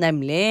podcasten,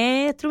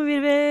 nemlig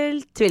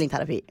trommevirvel,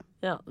 tvillingterapi.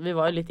 Ja, vi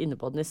var jo litt inne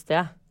på den I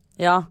sted.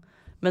 Ja,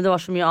 men det var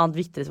så mye annet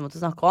viktigere som måtte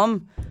snakke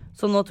om.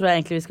 Så nå tror jeg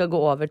egentlig vi skal gå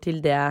over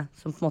til det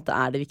som på en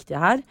måte det viktige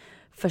her.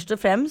 Først og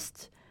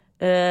fremst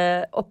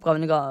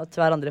oppgavene ga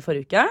til hverandre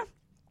forrige uke.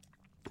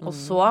 Og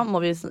så må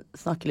vi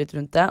snakke litt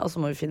rundt det, og så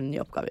må vi finne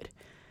nye oppgaver.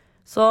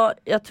 Så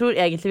jeg tror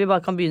egentlig vi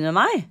bare kan begynne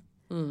med meg.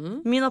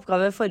 Min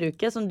oppgave forrige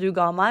uke som du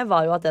ga meg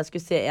var jo at jeg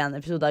skulle se en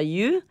episode av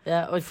You.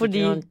 Jeg orker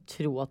ikke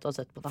tro at du har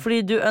sett på det.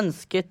 Fordi du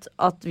ønsket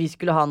at vi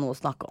skulle ha noe å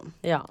snakke om.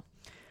 Ja.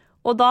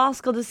 Og da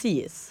skal det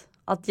sies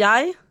at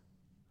jeg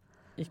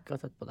ikke har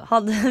sett på det.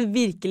 Hadde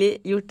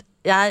virkelig gjort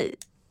Jeg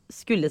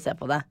skulle se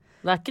på det.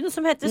 Det ikke noe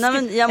som heter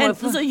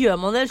enten så gjør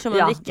man det, eller så gjør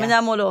man det ikke. Men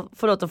jeg må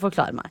få lov til å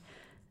forklare meg.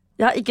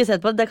 Jeg har ikke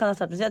sett på det, det kan jeg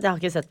starte med å si at jeg har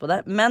ikke sett på det.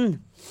 Men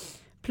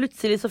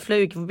plutselig så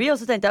fløy uken forbi, og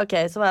så tenkte jeg ok,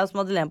 så var jeg hos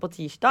Madeleine på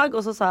tirsdag,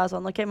 og så sa jeg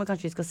sånn, ok, men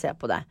kanskje vi skal se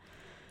på det.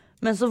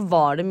 Men så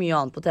var det mye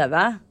annet på TV.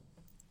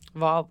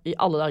 Hva I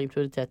alle dager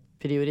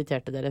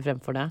prioriterte dere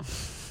fremfor det?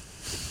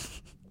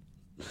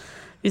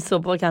 Vi så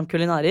på Camp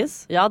Culinaris.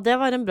 Ja, det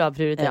var en bra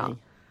prioritering.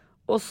 Ja.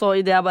 Og så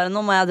I det jeg bare,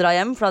 nå må jeg dra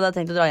hjem, for da hadde jeg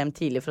tenkt å dra hjem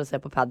tidlig for å se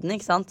på padden,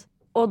 ikke sant?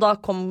 Og da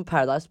kom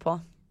Paradise på.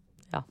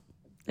 Ja.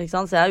 Ikke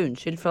sant? Så jeg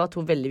unnskyld, for det var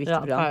to veldig viktige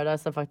program. Ja,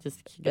 Paradise faktisk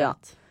greit. Ja.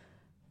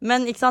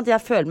 Men ikke sant,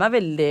 jeg føler meg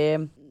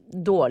veldig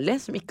dårlig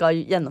som ikke har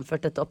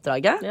gjennomført dette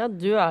oppdraget. Ja,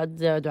 du er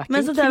ikke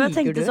men så kriger,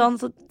 tenkte sånn,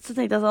 så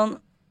tenkte jeg sånn,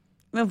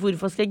 men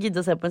hvorfor skal jeg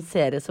gidde å se på en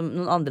serie som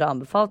noen andre har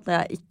anbefalt, når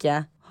jeg ikke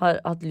har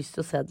hatt lyst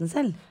til å se den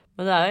selv?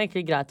 Men det jo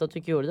egentlig greit at du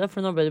ikke gjorde det,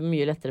 for nå ble det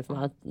mye lettere for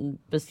meg å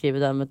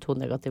beskrive det med 2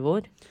 negative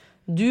ord.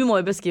 Du må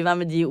jo beskrive meg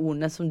med de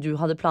ordene som du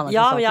hadde planlagt.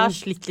 Ja, jeg har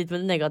slitt litt med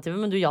det negative,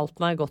 men du hjalp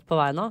meg godt på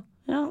vei nå.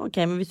 Ja, ok,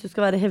 men hvis du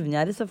skal være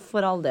hevngjerrig, så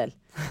for all del.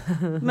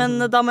 Men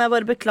da må jeg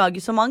bare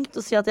beklage så mangt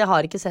og si at jeg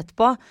har ikke sett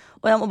på.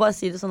 Og jeg må bare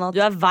si det sånn at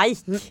du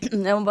veik.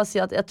 Jeg må bare si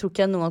at jeg tror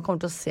ikke jeg noen gang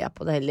kommer til å se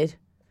på det heller.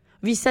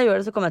 Hvis jeg gjør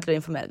det, så kommer jeg til å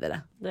informere dere.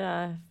 Det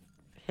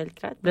helt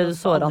greit. Ble du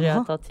såret nå?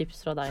 Jeg tar tips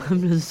fra deg.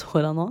 Ble du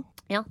såret nå?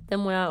 Ja, det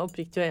må jeg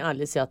oppriktig og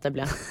ærlig si at det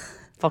ble.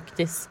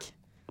 Faktisk.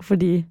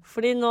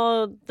 Fordi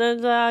nå, det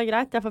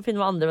greit. Jeg får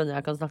finne hva andre venner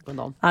jeg kan snakke med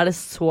deg om. Det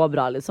så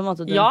bra liksom? At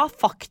du... Ja,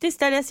 faktisk.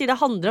 Det det jeg sier.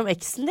 Det handler om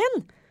eksen din.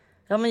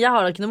 Ja, men jeg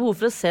har da ikke noe behov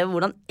for å se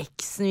hvordan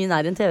eksen min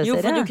I en TV-serie. Jo,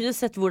 for du kunne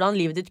sett hvordan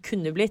livet ditt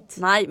kunne blitt.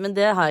 Nei, men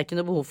det har jeg ikke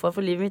noe behov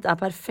for livet mitt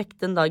perfekt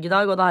den dag I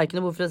dag, og da har jeg ikke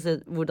noe behov for å se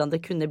hvordan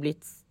det kunne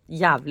blitt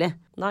jævlig.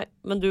 Nei,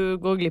 men du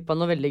går glipp av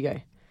noe veldig gøy.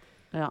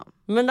 Ja.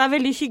 Men det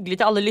veldig hyggelig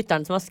til alle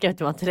lytterne som har skrevet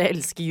til meg at dere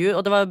elsker You,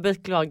 og det var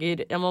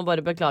jeg må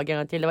bare beklage en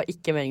gang til, det var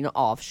ikke meningen å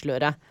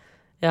avsløre.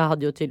 Jeg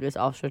hadde jo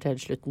tydeligvis avslørt hele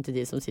slutten til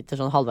de som sitter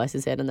sånn halvveis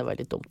I serien, det var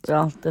litt dumt.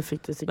 Ja, det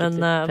fikk du sikkert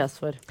pes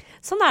for.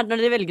 Sånn det når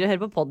dere velger å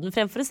høre på podden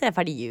fremfor å se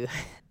ferdig You.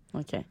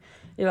 Ok,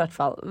 I hvert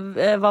fall.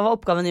 Hva var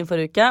oppgaven din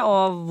forrige uke,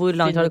 og hvor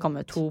langt har du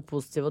kommet? 2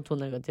 positive og 2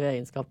 negative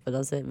egenskaper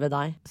ved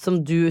deg.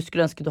 Som du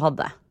skulle ønske du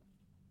hadde?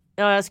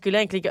 Ja, jeg skulle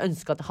egentlig ikke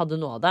ønske at jeg hadde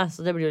noe av det, så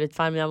det blir jo litt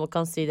feil, men jeg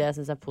kan si det jeg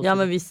synes positivt. Ja,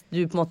 men hvis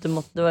du på en måte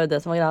det var jo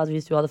det som var greia, at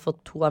hvis du hadde fått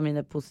 2 av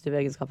mine positive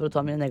egenskaper og 2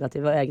 av mine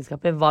negative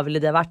egenskaper, hva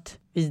ville det vært?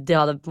 Hvis det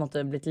hadde på en måte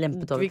blitt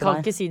lempet over på deg? Vi kan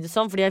ikke si det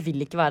sånn, fordi jeg vil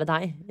ikke være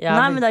deg.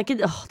 Nei, men det er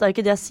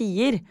ikke det jeg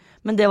sier.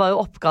 Men det var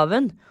jo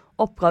oppgaven.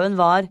 Oppgaven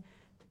var,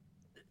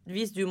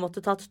 hvis du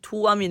måtte tatt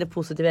 2 av mine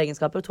positive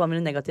egenskaper og 2 av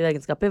mine negative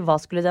egenskaper, hva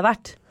skulle det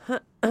vært?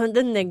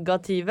 Det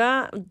negative,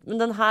 men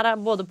den her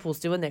både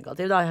positiv og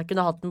negativ da. Jeg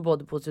kunne hatt den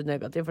både positiv og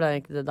negativ, for det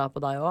egentlig det der på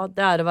deg også.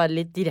 Det å være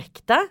litt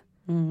direkte.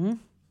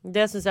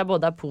 Det synes jeg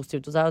både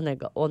positivt hos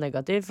deg og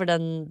negativt, for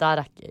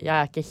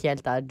jeg ikke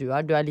helt der du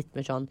litt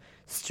mer sånn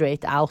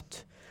straight out.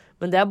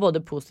 Men det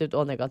både positivt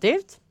og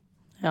negativt.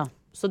 Ja.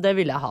 Så det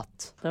ville jeg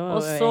hatt.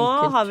 Og så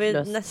har vi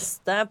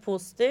neste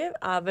positiv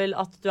vel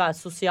at du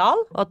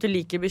sosial, og at du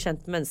liker å bli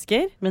kjent med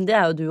mennesker. Men det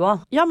jo du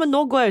også. Ja, men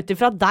nå går jeg ut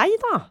ifra deg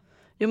da.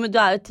 Jo, men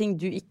det jo ting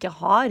du ikke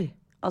har.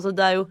 Altså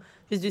det jo,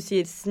 hvis du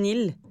sier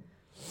snill,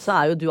 så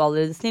er jo du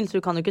allerede snill, så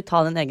du kan jo ikke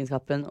ta den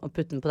egenskapen og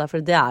putte den på deg,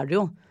 for det er du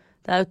jo.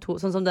 Det er jo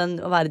sånn som den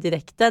å være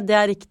direkte, det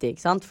er riktig,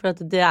 ikke sant? For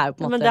det er jo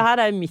på en måte... Men det her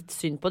er jo mitt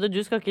syn på det. Du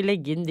skal ikke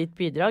legge inn ditt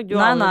bidrag. Du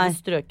har allerede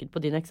strøket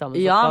på din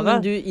eksamensoppgave. Ja, men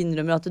du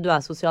innrømmer at du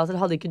er sosial. Så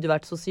hadde ikke du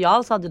vært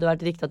sosial, så hadde det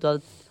vært riktig at du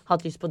hadde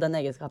hatt lyst på den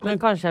egenskapen.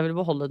 Men kanskje jeg vil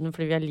beholde den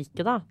fordi vi er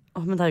like, da.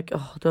 Men det er jo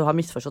ikke... du har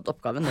misforstått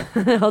oppgaven,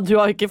 du. Ja, du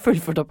har ikke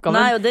fullført oppgaven.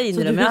 Nei, og det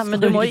innrømmer jeg,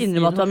 men du må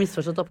innrømme at du har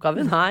misforstått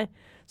oppgaven. Nei,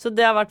 så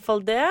det er i hvert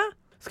fall det.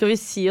 Skal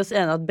vi si oss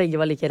enige at begge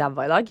var like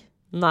ræva i dag?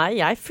 Nei,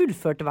 jeg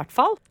fullførte i hvert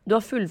fall. Du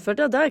har fullført,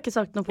 ja, det har jeg ikke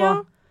sagt noe på.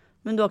 Ja.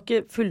 Men du har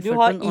ikke fullført Du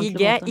har på en ordentlig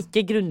IG, måte.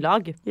 ikke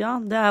grunnlag. Ja,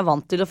 det er jeg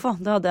vant til å få.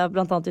 Det hadde jeg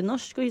blant annet i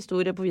norsk og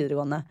historie på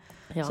videregående.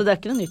 Ja. Så det er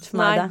ikke noe nytt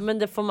for meg, det. Nei,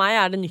 men for meg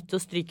er det nytt å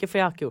stryke,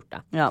 for jeg har ikke gjort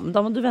det. Ja, men da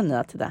må du venne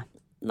deg til det.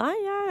 Nei,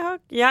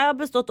 jeg har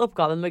bestått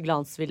oppgaven med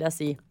glans, vil jeg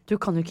si. Du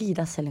kan jo ikke gi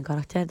deg selv en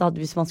karakter.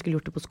 Hvis man skulle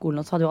gjort det på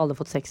skolen, så hadde jo alle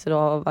fått 6-er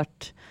og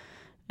vært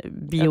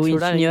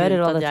bioingeniør. Jeg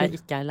tror det er at jeg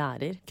ikke er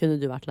lærer. Kunne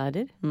du vært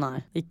lærer?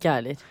 Nei. Ikke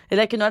jeg heller.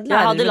 Eller jeg kunne vært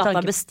lærer jeg hadde latt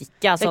meg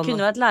bestikke. Jeg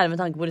kunne vært lærer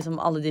med tanke på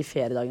liksom alle de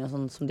feriedagene og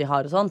sånn, som de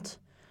har og sånt.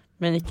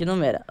 Men ikke noe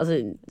mer. Altså,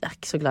 jeg er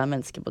ikke så glad i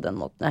mennesker på den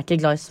måten. Jeg er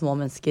ikke glad i små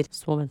mennesker.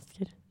 Små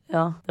mennesker?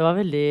 Ja. Det var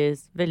veldig,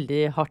 veldig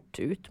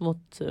hardt ut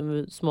mot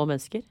små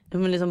mennesker.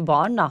 Men liksom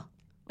barn, da.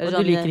 Og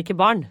du liker ikke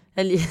barn?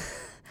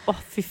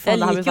 Fy faen,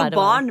 jeg liker jo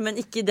barn,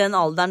 men ikke den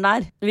alderen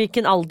der.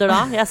 Hvilken alder da?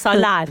 Jeg sa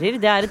lærer.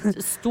 Det er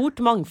et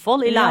stort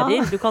mangfold i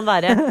lærer. Du kan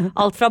være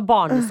alt fra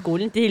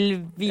barneskolen til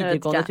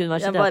videregående til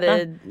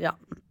universitetet.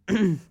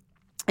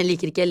 Jeg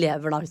liker ikke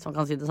elever, da, hvis man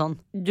kan si det sånn.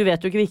 Du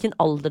vet jo ikke hvilken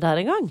alder det er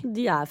engang.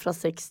 De er fra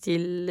 6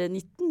 til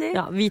 19, de.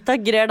 Ja, Vita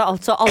grer da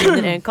altså alle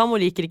under en kam og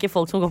liker ikke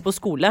folk som går på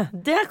skole.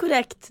 Det er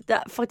korrekt. Det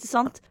er faktisk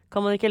sant.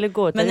 Kan man ikke heller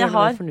gå ut og gjøre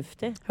noe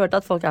fornuftig? Hørt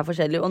at folk er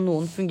forskjellige, og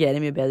noen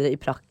fungerer mye bedre i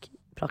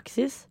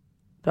praksis.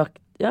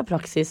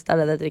 Praksis, det er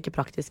det det heter, ikke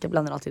praktisk. Jeg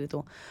blander alltid de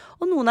to.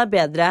 Og noen er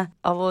bedre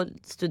av å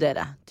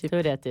studere.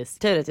 Teoretisk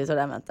var det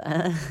jeg mente.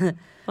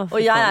 Og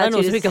jeg er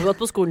noen som ikke har gått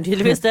på skolen,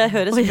 tydeligvis. Det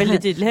høres veldig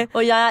tydelig.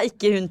 Og jeg er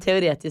ikke hun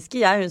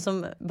teoretiske. Jeg er hun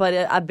som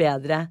bare er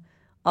bedre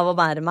av å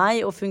være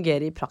meg og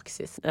fungere i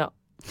praksis. Ja,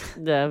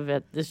 hun har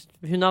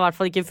i hvert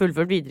fall ikke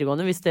fullført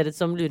videregående. Hvis dere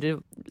som lurer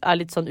er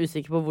litt sånn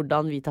usikre på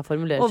hvordan Vita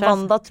formulerer seg. Og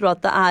Wanda tror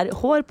at det er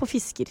hår på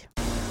fisker.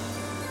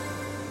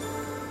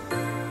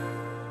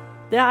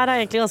 Det her er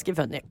egentlig ganske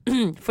funny.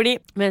 Fordi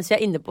mens jeg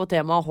er inne på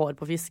temaet hår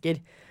på fisker,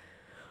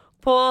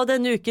 på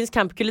denne ukens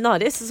Camp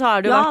Culinaris så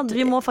har det jo vært...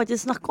 vi må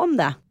faktisk snakke om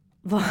det.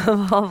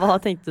 Hva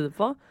tenkte du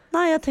på?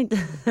 Nei, jeg tenkte,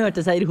 det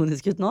hørtes seg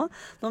ironisk ut nå.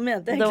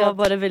 Det var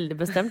bare veldig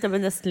bestemt, jeg ble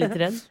nesten litt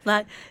redd.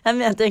 Nei, jeg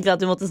mente egentlig at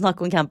du måtte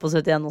snakke om Camp på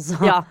 71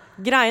 også. Ja,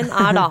 greien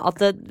er da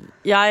at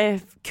jeg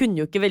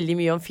kunne jo ikke veldig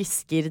mye om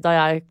fisker da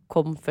jeg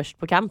kom først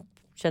på camp.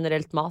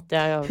 Generelt mat.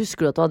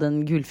 Husker du at du hadde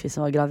en gullfisk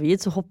som var gravid,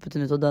 så hoppet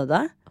hun ut og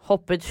døde?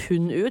 Hoppet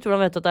hun ut? Hvordan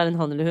vet du at det er en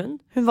hann eller hund?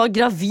 Hun var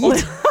gravid!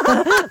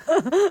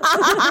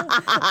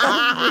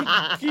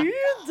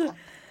 Gud!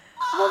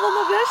 Mamma,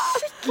 nå ble jeg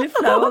skikkelig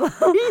flau.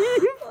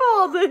 Fy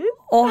fader.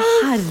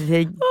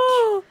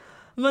 Herregud.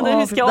 Men det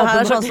husker jeg det her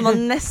er sånn som man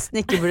nesten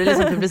ikke burde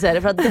liksom publisere,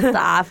 for dette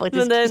er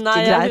faktisk ikke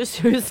greit.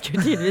 Jeg husker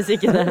tydeligvis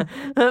ikke det.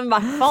 Men i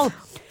hvert fall.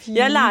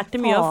 Jeg lærte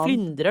mye av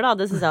flyndrer, da.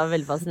 Det synes jeg var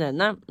veldig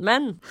fascinerende.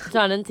 Men så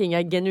er det en ting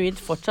jeg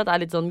genuint fortsatt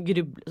er litt sånn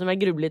som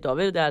jeg grubler litt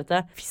over. Det er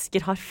at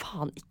fisker har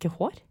faen ikke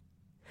hår.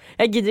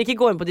 Jeg gidder ikke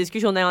gå inn på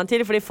diskusjonen en gang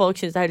til, fordi folk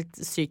synes det er helt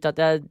sykt at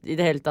jeg i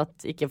det hele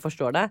tatt ikke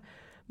forstår det.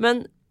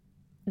 Men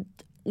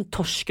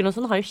torsken og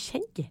sånn har jo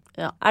skjegg.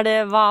 Ja. Er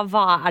det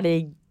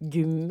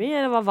gummi,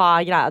 eller hva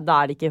er greia? Da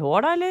er det ikke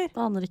hår, da, eller?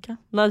 Det aner ikke.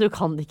 Nei, du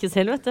kan det ikke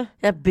selv, vet du.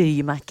 Jeg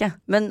bryr meg ikke.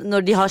 Men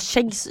når de har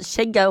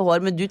skjegg er jo hår,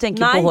 men du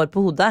tenker på hår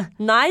på hodet.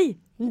 Nei,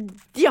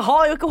 de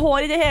har jo ikke hår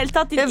i det hele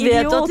tatt, din idiot.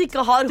 Jeg vet at de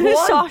ikke har hår. Du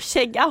sa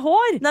skjegg er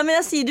hår. Nei, men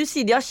du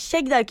sier de har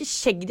skjegg. Det er jo ikke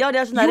skjegg de har. De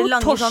har sånne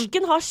lange,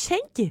 torsken har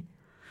skjegg.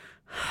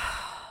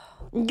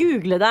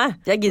 Google det.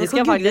 Jeg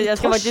skal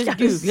faktisk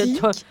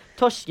google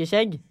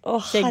torskeskjegg.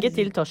 Skjegget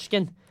til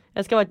torsken.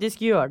 Jeg skal faktisk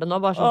gjøre det nå,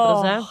 bare sånn for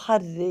å se.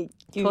 Herregud.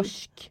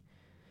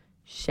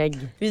 Torskskjegg.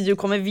 Hvis du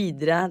kommer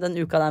videre den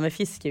uka der med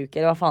fiskeuke,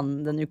 eller hva faen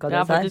den uka der,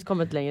 jeg har faktisk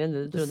kommet lenger enn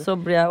du trodde. Så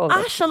blir jeg over.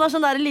 Æsj, han har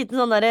sånn der liten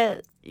sånn der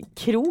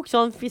krok,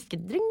 sånn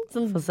fiskedring,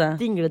 sånn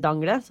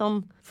dingledangle.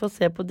 Sånn. Få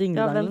se på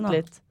dingledanglen, vent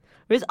litt.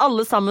 Hvis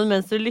alle sammen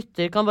mens dere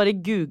lytter kan bare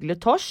google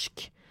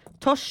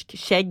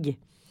torskskjegg,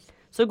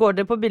 så går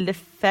dere på bilde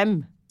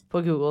 5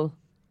 på Google.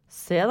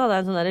 Se da, det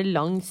er en sånn der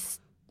lang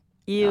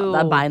ja, det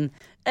er bein.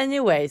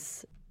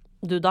 Anyways.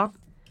 Du da?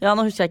 Ja,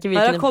 nå husker jeg ikke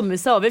hvilken... Har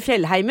kommet seg over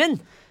fjellheimen?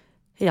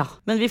 Ja,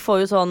 men vi hadde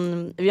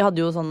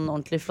jo sånn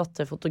ordentlig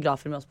flotte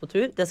fotografer med oss på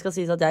tur. Det skal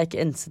sies at jeg ikke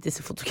enset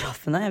disse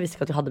fotografene. Jeg visste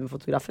ikke at vi hadde med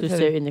fotografer. Du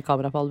ser jo inn i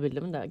kamera på alle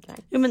bilder, men det er greit.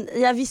 Jo, men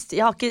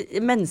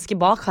mennesker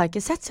bak har jeg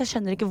ikke sett, så jeg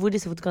skjønner ikke hvor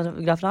disse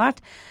fotografene har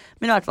vært.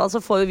 Men i hvert fall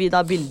så får jo vi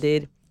da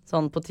bilder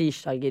sånn på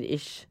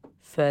tirsdager-ish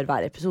før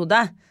hver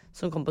episode,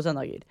 som kommer på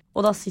søndager.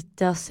 Og da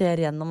sitter jeg og ser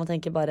gjennom og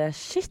tenker bare,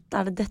 shit,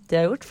 er det dette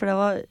jeg har gjort? For det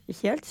var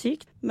helt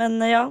sykt. Men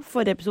ja,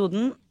 forrige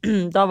episoden,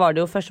 da var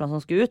det jo førstemann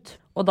som skulle ut.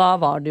 Og da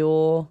var det jo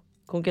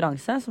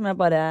konkurranse, som jeg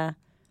bare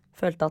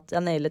følte at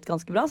jeg nailet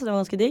ganske bra, så det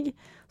var ganske digg.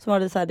 Så var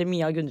det dessverre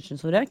Mia Gundersen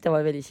som røk. Det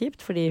var jo veldig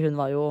kjipt, fordi hun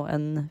var jo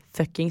en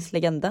fuckings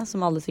legende,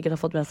 som alle sikkert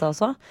har fått med seg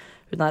også.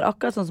 Hun er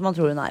akkurat sånn som man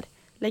tror hun er.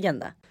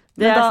 Legende.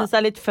 Det jeg synes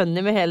er litt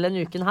funny med hele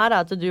denne uken her,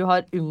 er at du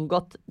har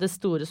unngått det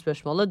store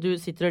spørsmålet. Du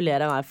sitter og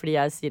ler av meg fordi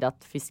jeg sier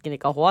at fisken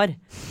ikke har hår.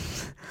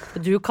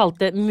 Du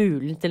kalte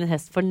mulen til en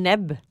hest for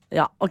nebb.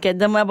 Ja, ok,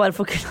 det må jeg bare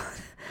forklare.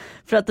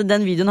 For at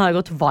den videoen har jo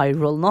gått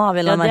viral nå, av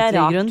en eller annen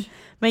merkelig grunn.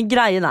 Men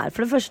greien er,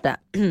 for det første,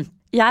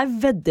 jeg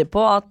vedder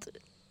på at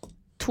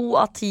 2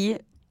 av 10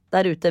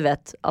 der ute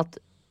vet at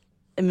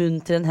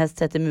munnen til en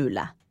hest heter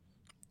mule.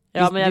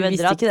 Ja, men jeg du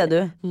visste ikke det,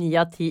 du. 9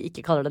 av 10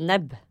 ikke kaller det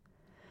nebb.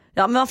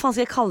 Ja, men hva faen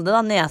skal jeg kalle det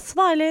da? Nese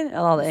da, eller? Ja,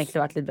 det hadde egentlig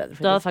vært litt bedre.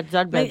 Det hadde faktisk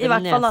vært bedre. Men i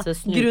hvert fall da, nese,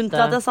 snute. grunnen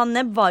til at jeg sa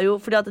nebb var jo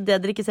fordi at det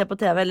dere ikke ser på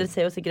TV, eller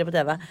ser jo sikkert på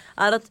TV,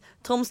 er at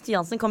Tom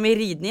Stiansen kom i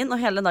riden inn, og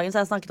hele den dagen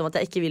så har jeg snakket om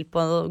at jeg ikke vil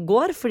på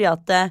gård, fordi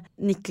at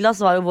Niklas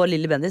var jo vår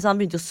lille Bendy, så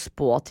han begynte å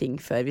spå ting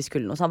før vi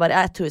skulle noe. Så han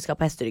bare, jeg tror vi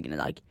skal på hesteryggen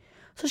i dag.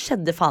 Så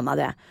skjedde faen meg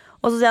det.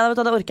 Og så sier jeg, vet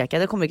du, det orker jeg ikke,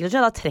 det kommer ikke til å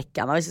skje, da trekker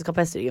jeg meg hvis vi skal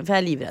på hesteryggen, for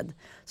jeg er livredd.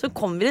 Så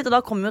kommer vi dit, og da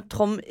kommer jo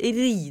Tom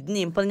riden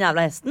inn på den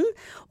jævla hesten,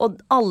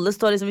 og alle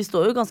står liksom, vi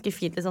står jo ganske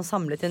fint liksom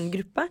samlet i en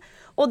gruppe,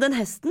 og den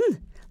hesten,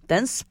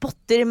 den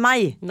spotter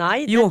meg.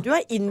 Nei, du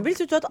er innbilt,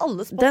 du tror at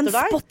alle spotter deg.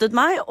 Den spottet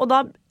meg, og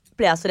da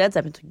ble jeg så redd,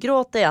 så jeg begynte å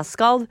gråte, jeg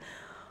skalv,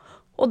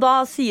 og da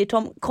sier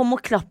Tom, kom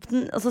og klapp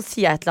den, og så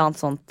sier jeg et eller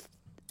annet sånt,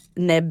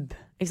 nebb.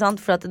 Ikke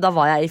sant? For at da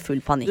var jeg i full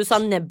panikk. Du sa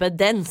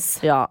nebbedens.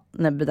 Ja,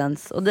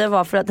 nebbedens. Og det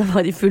var fordi at jeg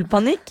var i full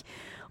panikk.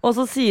 Og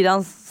så sier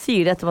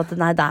det etterpå at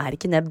nei, det er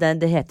ikke nebb,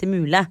 det heter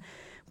mule.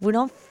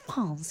 Hvordan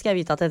faen skal jeg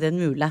vite at det heter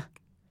en mule?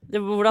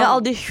 Jeg har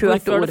aldri hørt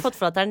Hvorfor har ord. du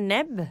fått fra at det er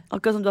nebb?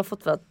 Akkurat som du har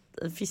fått fra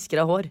at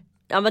fisker av hår.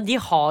 Ja, men de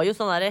har jo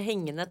sånn der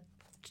hengende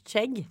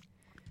skjegg.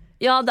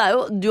 Ja, det er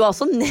jo, du har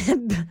også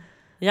nebb.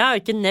 Jeg har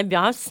jo ikke nebb,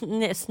 jeg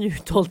har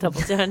snut, holdt jeg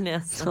på å si, her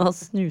nese. Så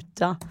snut,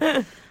 ja.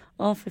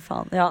 Å, fy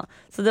faen, ja.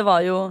 Så det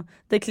var jo,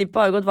 det klippet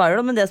har jo gått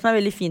viral, men det som er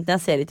veldig fint når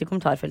jeg ser litt i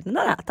kommentarfeltene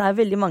der, er at det er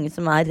veldig mange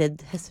som er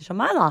redd hester som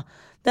meg, da.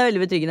 Det er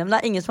veldig betryggende, men det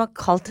er ingen som har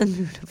kalt en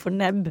mule for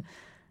nebb.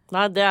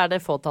 Nei, det er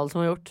det fåtall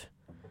som har gjort.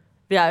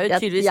 Vi er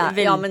jo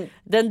tydeligvis men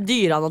den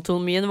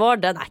dyreanatomien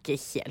vår, den er ikke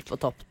helt på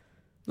topp.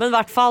 Men i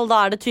hvert fall,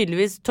 da er det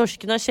tydeligvis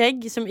torsken har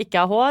skjegg som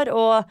ikke har hår,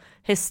 og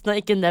hesten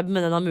har ikke nebb,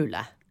 men den har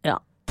mule.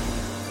 ja.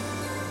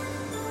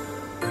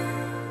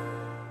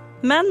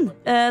 Men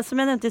som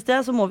jeg nevnte i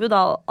sted, så må vi jo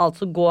da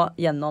altså gå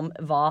gjennom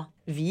hva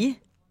vi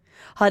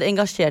har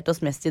engasjert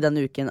oss mest i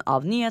denne uken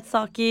av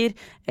nyhetssaker,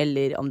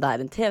 eller om det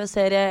er en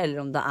TV-serie,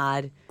 eller om det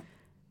er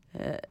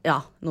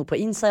noe på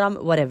Instagram,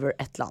 whatever,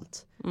 et eller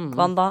annet.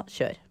 Wanda,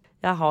 kjør.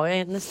 Jeg har jo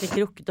nesten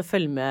ikke rukket å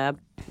følge med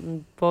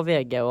på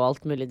VG og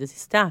alt mulig det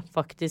siste,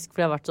 faktisk,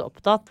 fordi jeg har vært så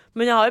opptatt.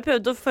 Men jeg har jo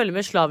prøvd å følge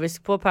med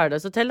slavisk på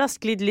Paradise Hotel. Det har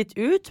sklidd litt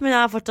ut, men jeg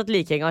er fortsatt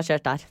like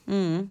engasjert der.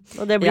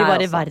 Og det blir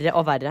bare verre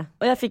og verre.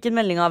 Og jeg fikk en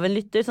melding av en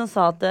lytter som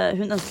sa at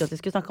hun ønsker at vi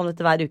skulle snakke om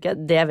dette hver uke.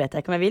 Det vet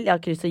jeg ikke om jeg vil. Jeg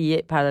har ikke lyst til å gi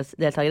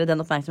Paradise-deltakere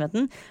den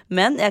oppmerksomheten.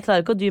 Men jeg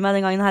klarer ikke å dy meg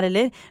den gangen her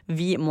heller.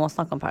 Vi må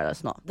snakke om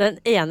Paradise nå.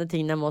 Den ene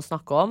tingen jeg må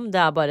snakke om,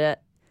 det er bare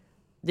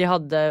de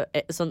hadde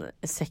sånn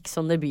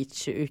Sex on the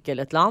Beach-uke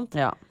eller et eller annet.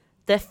 Ja.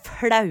 Det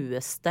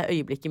flaueste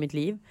øyeblikket i mitt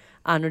liv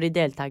er når de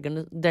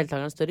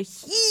deltakerne står og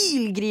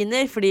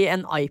hylgriner fordi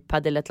en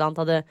iPad eller et eller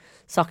annet hadde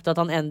sagt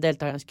at han ene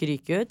deltakeren skulle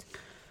ryke ut.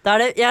 Da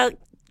er det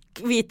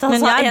Vita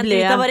sa en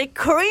ting, det var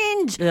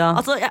cringe. Ja.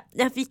 Altså,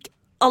 jeg fikk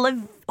alle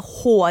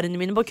hårene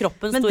mine på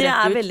kroppen. Men det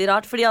er veldig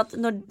rart, fordi at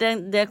når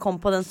det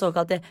kom på den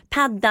såkalte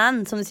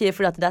paddan, som de sier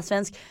fordi at det er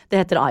svensk, det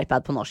heter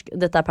iPad på norsk.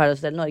 Dette er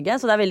Paradise Hotel Norge,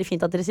 så det er veldig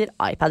fint at dere sier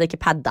iPad,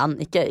 ikke paddan.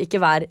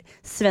 Ikke vær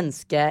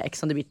svenske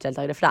Ex on the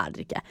Beach-deltakere, for det er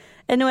dere ikke.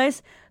 Anyways,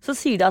 så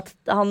sier de at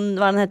hva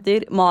han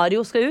heter,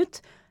 Mario skal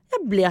ut.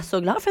 Jeg ble så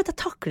glad, for jeg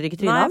takler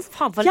ikke trynet hans.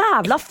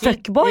 Jævla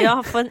fuckboy! Ja,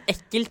 for en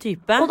ekkel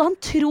type. Og han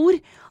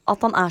tror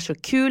at han er så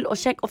kul og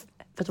kjekk, og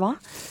vet du hva?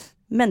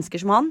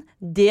 Mennesker som han,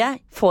 det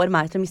får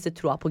meg til å miste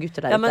troa på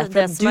gutter der ute.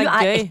 For du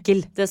er ekkel.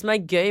 Det som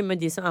er gøy med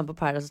de som er på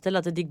Paradise Hotel,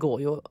 at de går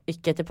jo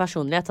ikke etter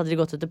personlighet. Hadde de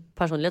gått etter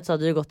personlighet, så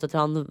hadde de gått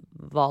etter han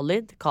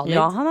Khalid.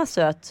 Ja, han er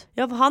søt.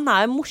 Ja, han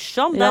er jo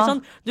morsom. Det er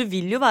sånn, du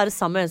vil jo være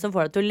sammen med en som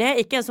får deg til å le,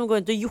 ikke en som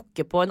går rundt og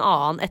jukker på en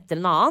annen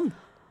etter en annen.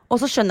 Og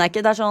så skjønner jeg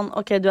ikke, det er sånn,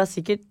 ok,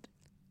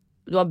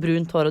 du har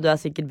brunt hår, og du er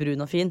sikkert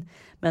brun og fin,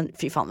 men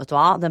fy faen, vet du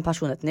hva, den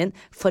personligheten din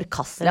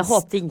forkaster. Jeg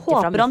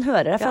håper han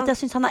hører det, for at jeg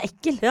synes han er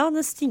ekkel. Ja,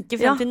 den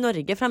stinker frem til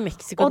Norge, fra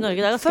Mexico til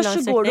Norge. Først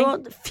så går du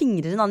og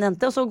fingrer en annen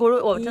jente, og så går du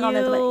over til en annen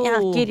jente, og jeg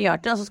er ikke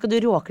rørt den, og så skal du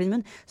råke din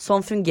munn.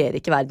 Sånn fungerer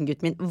ikke verden,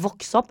 gutten min.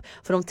 Voks opp,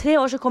 for om 3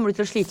 år så kommer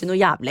du til å slite noe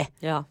jævlig.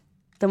 Ja.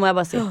 Det må jeg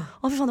bare si.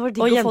 Fy faen, det var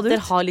digg å få det det ut. Og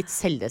jenter har litt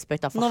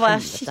selvrespekt. Nå var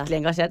jeg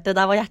skikkelig engasjert. Det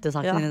der var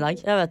hjertesaken din i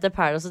dag. Jeg vet det,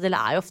 Paradise Hotel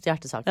er jo ofte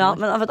hjertesaken. Ja,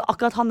 men vet du,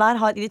 akkurat han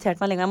der har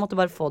irritert meg lenge. Jeg måtte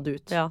bare få det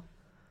ut. Ja.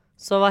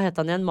 Så hva het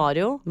han igjen?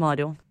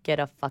 Mario?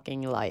 Get a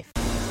fucking life.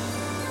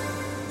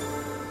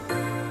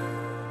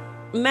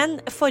 Men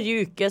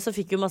forrige uke så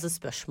fikk vi masse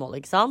spørsmål,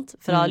 ikke sant?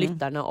 Fra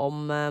lytterne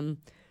om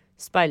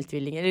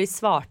speiltvillinger. Eller de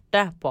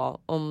svarte på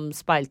om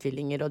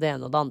speiltvillinger og det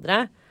ene og det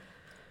andre.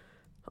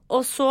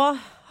 Og så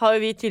har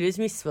jo vi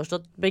tydeligvis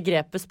misforstått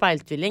begrepet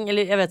speiltvilling.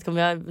 Eller jeg vet ikke om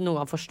vi har noen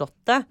gang forstått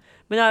det.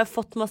 Men jeg har jo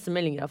fått masse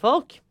meldinger av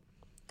folk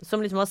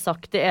som liksom har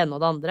sagt det ene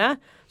og det andre.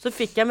 Så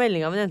fikk jeg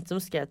melding av en jente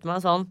som skrev til meg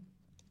sånn: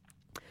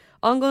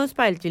 angående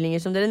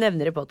speiltvillinger som dere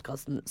nevner i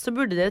podcasten, så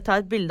burde dere ta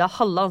et bilde av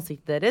halve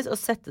ansiktet deres og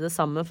sette det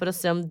sammen for å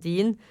se om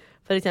din,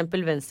 for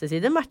eksempel venstre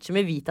side, matcher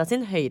med Vita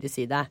sin høyre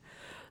side.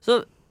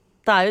 Så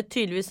det er jo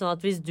tydeligvis sånn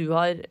at hvis du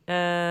har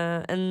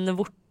en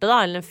vorte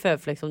da, eller en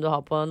føflekk som du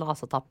har på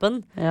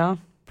nasetappen,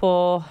 på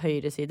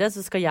høyre side,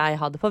 så skal jeg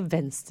ha det på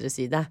venstre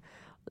side.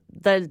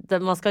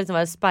 Man skal liksom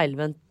være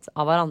speilvendt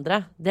av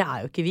hverandre. Det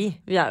er jo ikke vi.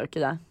 Vi er jo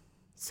ikke det.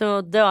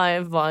 Så det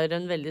var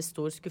en veldig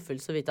stor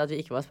skuffelse å vite at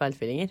vi ikke var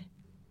speiltvillinger.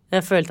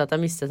 Jeg følte at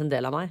jeg mistet en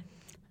del av meg.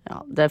 Ja,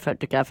 det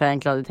følte ikke jeg, for jeg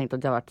egentlig hadde tenkt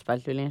at de har vært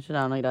speiltvillinger. Så det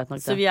er noe greit nok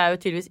det. Så vi er jo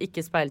tydeligvis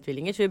ikke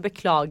speiltvillinger, så vi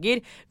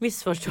beklager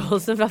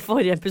misforståelsen fra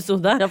forrige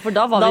episode. Ja, for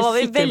da var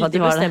vi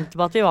veldig bestemte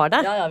på at vi var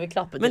det. Ja, vi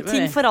klappet. Men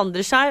ting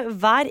forandrer seg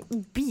hver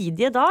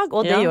bidige dag,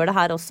 og det gjør det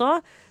her også.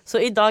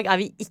 Så i dag er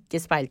vi ikke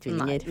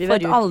speiltvillinger. Nei, vi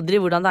vet aldri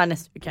hvordan det er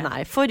neste uke.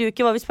 Nei, forrige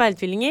uke var vi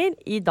speiltvillinger,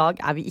 i dag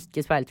er vi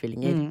ikke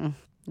speiltvillinger.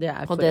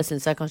 Og det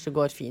synes jeg kanskje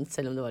går fint,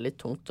 selv om det var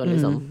litt tungt å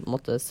liksom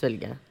måtte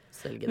svelge.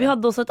 Vi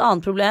hadde også et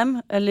annet problem.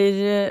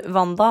 Eller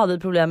Wanda hadde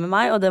et problem med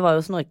meg, og det var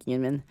jo snorkingen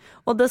min.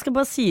 Og det skal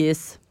bare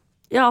sies,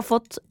 jeg har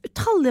fått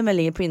utallige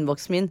meldinger på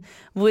innboksen min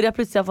hvor jeg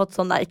plutselig har fått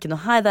sånn: det er ikke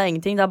noe her, det er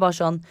ingenting, det er bare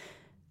sånn,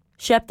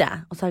 kjøp det.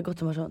 Og så har jeg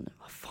gått til meg sånn,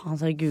 hva faen,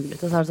 så har jeg googlet,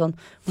 og så er det sånn,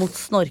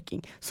 mot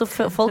snorking. Så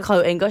folk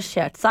har jo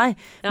engasjert seg.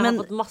 Jeg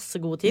har fått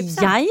masse gode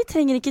tips. Jeg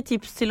trenger ikke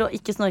tips til å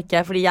ikke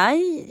snorke, fordi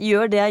jeg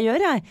gjør det jeg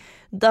gjør, jeg.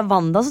 Det er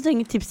Wanda som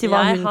trenger tips til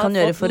hva hun kan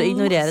gjøre for å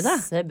ignorere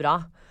det. Masse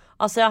bra.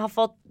 Altså jeg har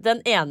fått, den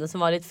ene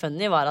som var litt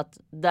funny var at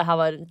det her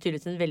var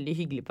tydeligvis en veldig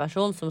hyggelig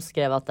person som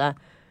skrev at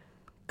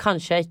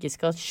kanskje jeg ikke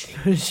skal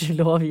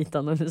slå Vita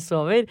når hun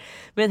sover,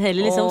 men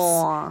heller liksom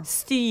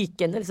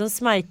stykende, liksom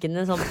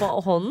smeikende sånn på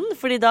hånden,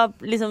 fordi da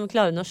liksom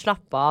klarer hun å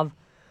slappe av.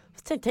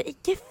 Så tenkte jeg,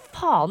 ikke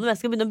faen om jeg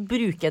skal begynne å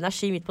bruke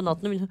energi midt på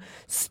natten og begynne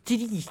å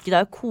stryke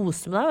deg og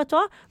kose med deg, vet du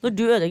hva? Når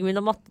du ødelegger min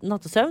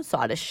nattesøvn,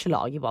 så er det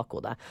slag i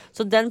bakhodet.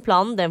 Så den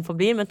planen, den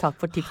forblir, men takk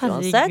for tips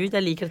uansett. Herregud,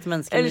 jeg liker dette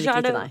mennesket, men jeg liker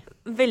ikke deg. Ellers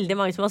er det veldig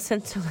mange som har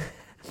sendt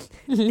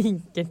sånne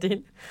linker til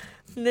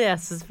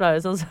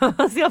nesespray som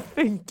skal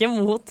funke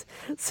mot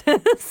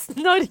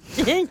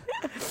snorking.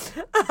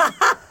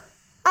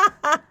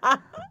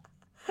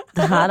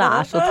 Det her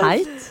er så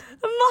teit.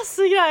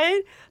 Masse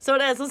greier. Så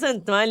var det en som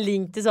sendte meg en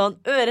link til sånn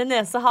øre,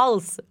 nese,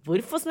 hals.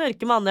 Hvorfor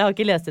snørker man? Jeg har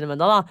ikke lest det ennå,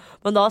 da.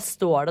 Men da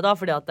står det da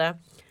fordi at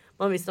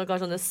man visst nok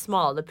har sånne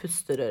smale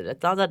pusterør eller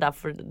noe. Det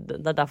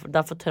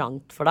er for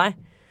trangt for deg.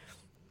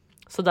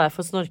 Så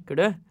derfor snorker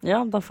du.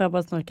 Ja, da får jeg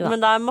bare snorke, da.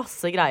 Men det er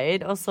masse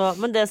greier.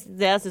 Men det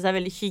jeg synes er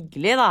veldig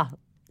hyggelig, da,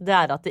 det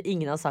er at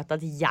ingen har sagt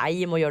at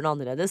jeg må gjøre noe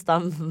annerledes. Det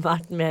har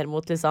vært mer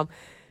mot liksom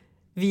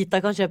Vita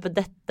kan kjøpe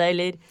dette,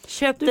 eller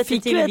kjøp dette til Vita. Du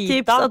fikk jo et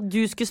tips at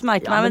du skulle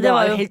smeike meg, men det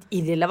var jo helt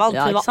irrelevant.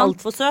 Hun var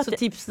alt for søt. Så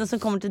tipsene som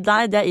kommer til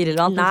deg, det er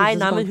irrelevant. Nei,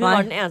 men hun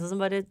var den eneste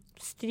som bare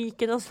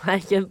stryker og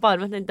smerker på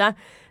armen. Jeg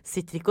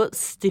sitter ikke og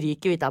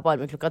stryker Vita på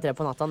armen 3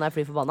 på natta når jeg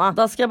flyr forbanna.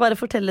 Da skal jeg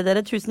bare fortelle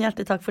dere, tusen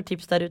hjertelig takk for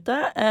tips der ute.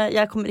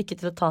 Jeg kommer ikke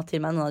til å ta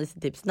til meg noen av disse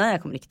tipsene.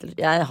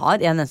 Jeg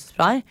har en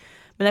nesespray,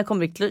 men jeg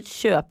kommer ikke til å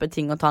kjøpe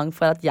ting og tang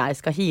for at jeg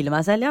skal heale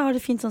meg selv. Jeg har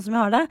det fint sånn som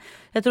jeg har det.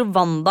 Jeg tror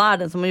Wanda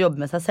er den som må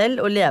jobbe med seg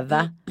selv og leve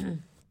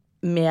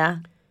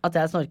med at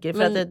jeg snorker.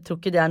 For jeg tror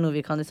ikke det er noe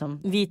vi kan liksom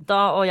Vita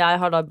og jeg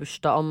har da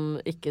bursdag om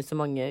ikke så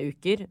mange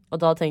uker,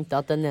 og da tenkte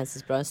jeg at den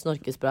nesesprayen,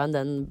 snorkesprayen,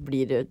 den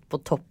blir på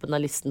toppen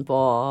av listen på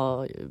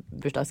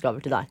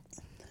bursdagsgaver til deg.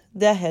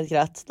 Det er helt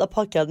greit. Da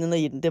pakker jeg den inn og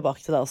gir den tilbake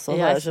til deg også.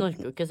 Jeg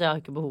snorker jo ikke, så jeg har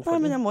ikke behov for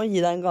den. Men jeg må gi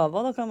deg en gave,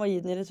 og da kan jeg bare gi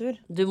den i retur.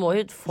 Du må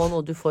jo få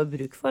noe du får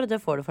bruk for, det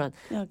får du for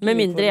den. Med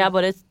mindre jeg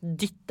bare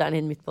dytter den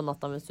inn midt på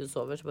natta mens du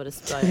sover, så bare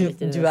sprayer den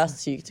litt inn. Du er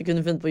syk, du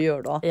kunne funnet på å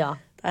gjøre det også. Ja.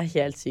 Det er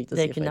helt sykt å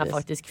si. Det kunne jeg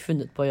faktisk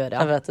funnet på å gjøre,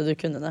 ja. Jeg vet det,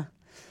 du kunne det.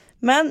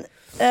 Men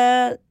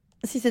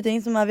siste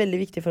ting som er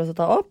veldig viktig for oss å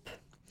ta opp.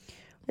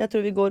 Jeg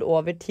tror vi går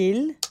over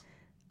til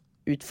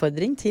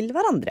utfordring til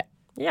hverandre.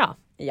 Ja.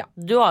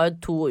 Du har jo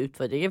 2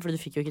 utfordringer, for du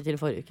fikk jo ikke til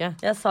forrige uke.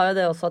 Jeg sa jo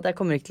det også, at jeg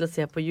kommer ikke til å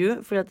se på You,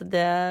 for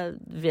det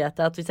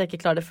vet jeg at hvis jeg ikke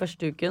klarer det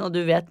første uken, og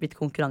du vet mitt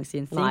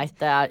konkurranseinstinkt. Nei,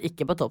 det er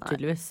ikke på topp,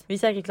 tydeligvis.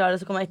 Hvis jeg ikke klarer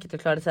det, så kommer jeg ikke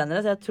til å klare det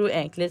senere. Så jeg tror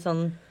egentlig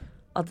sånn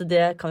at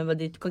det kan vi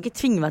bare Du kan ikke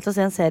tvinge meg til å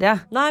se en serie.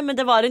 Nei, men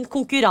det var en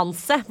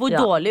konkurranse. Hvor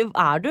dårlig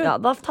er du? Ja,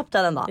 da tappte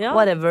jeg den da. Ja.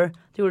 Whatever.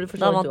 Du gjorde det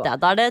for da vant jeg.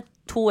 Da er det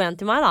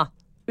 2-1 til meg, da.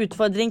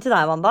 Utfordring til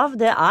deg, Wanda,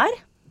 det er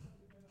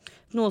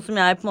noe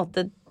som jeg på en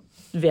måte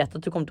vet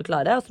at du kommer til å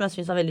klare, og som jeg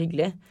synes er veldig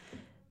hyggelig.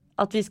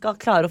 At vi skal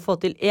klare å få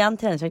til 1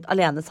 treningsøkt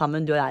alene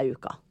sammen, du og jeg, i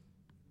uka.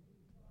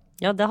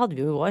 Ja, det hadde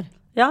vi jo i går.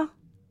 Ja.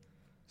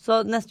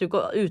 Så neste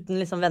uke uten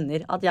liksom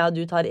venner, at jeg og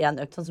du tar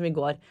 1 økt, sånn som i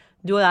går.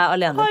 Du og jeg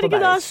alene på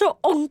Herregud, det er så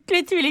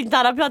ordentlig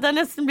tvillingterapi at jeg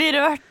nesten blir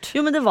rørt.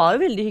 Jo, men det var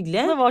jo veldig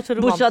hyggelig. Det var så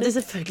romantisk. Bortsett at vi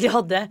selvfølgelig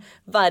hadde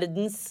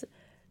verdens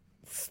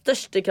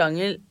største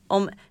krangel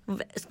om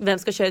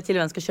hvem skal kjøre til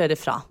og hvem skal kjøre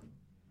fra.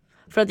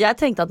 For at jeg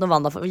tenkte at når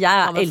Wanda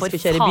Jeg elsker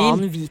å kjøre bil.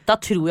 faen, Vita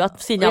tror jo at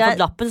siden jeg har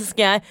fått lappen, så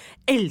skal jeg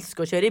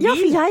elske å kjøre bil. Ja,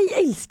 for jeg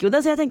elsker jo det,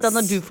 så jeg tenkte at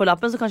når du får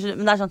lappen, så kanskje.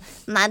 Men det er sånn,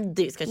 nei,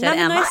 du skal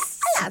kjøre en vei.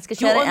 Jeg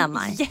skal kjøre en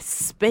vei.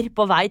 Gjesper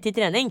på vei til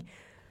trening.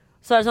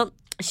 Så er det sånn,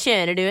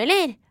 kjører du,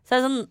 eller? Så er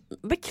det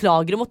sånn,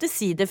 beklager å måtte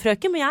si det,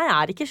 frøken, men jeg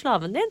er ikke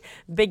slaven din.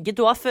 Begge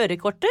to har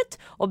førerkortet,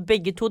 og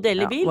begge to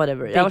deler bil.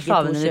 Whatever. Jeg var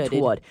slaven din i 2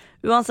 år.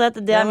 Uansett,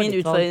 det er min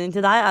utfordring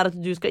til deg, er at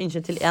du skal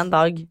innskje til en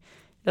dag i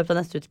løpet av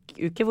neste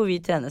uke hvor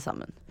vi trener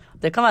sammen.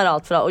 Det kan være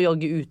alt fra å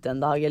jogge ute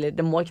en dag, eller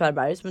det må ikke være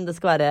Barry's, men det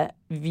skal være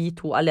vi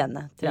 2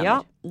 alene trener. Ja,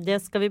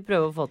 det skal vi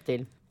prøve å få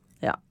til.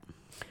 Ja.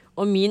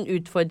 Og min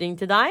utfordring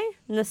til deg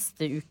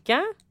neste uke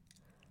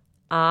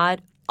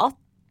er at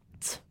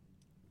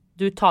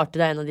du tar til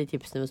deg en av de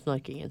tipsene med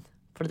snorkingen.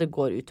 For det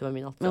går utover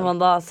min oppgave. Men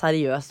Wanda,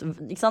 seriøst.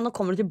 Ikke sant? Nå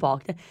kommer du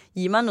tilbake til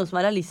gi meg noe som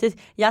er realistisk.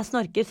 Jeg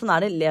snorker, sånn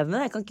er det. Lev med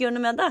det. Jeg kan ikke gjøre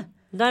noe med det.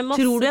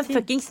 Tror du en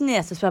fuckings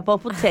nesespray på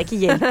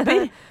apoteket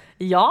hjelper?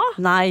 Ja.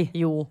 Nei.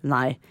 Jo.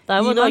 Nei. Du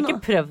har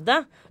ikke prøvd det.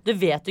 Du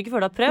vet jo ikke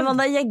før du har prøvd. Men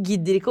Wanda, jeg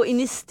gidder ikke å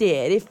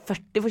investere i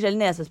 40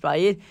 forskjellige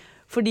nesesprayer.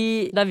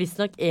 Fordi det er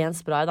visstnok 1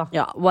 spray, da.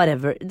 Ja,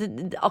 whatever.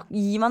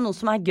 Gi meg noe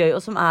som er gøy,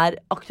 og som er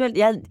aktuelt.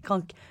 Jeg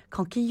kan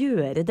ikke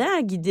gjøre det.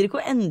 Jeg gidder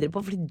ikke å endre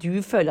på fordi du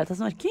føler at jeg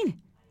snorker.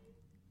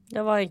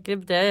 Det var egentlig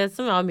det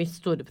som var mitt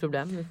store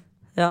problem.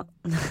 Ja.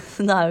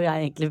 Da er jo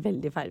jeg egentlig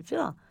veldig feilfri,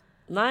 da.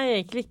 Nei,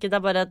 egentlig ikke. Det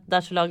er bare at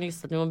det er så lang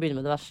liste at vi må begynne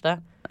med det verste.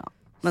 Ja.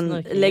 Men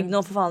legg nå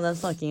for faen den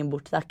snorkingen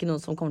bort. Det er ikke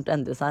noe som kommer til å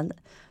endre seg.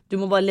 Du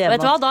må bare leve.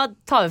 Vet du hva, da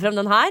tar vi frem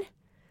den her.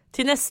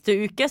 Til neste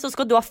uke så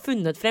skal du ha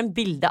funnet frem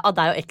bilde av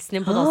deg og eksen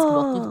din på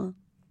danskebåten.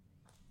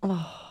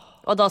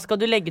 Og da skal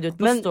du legge det ut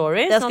på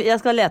story. Jeg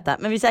skal lete.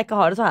 Men hvis jeg ikke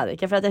har det, så har jeg det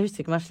ikke. For jeg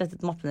husker ikke om jeg har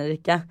slettet mappen eller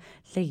ikke.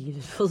 Legge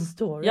det ut på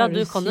story. Ja, du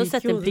kan jo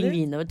sette en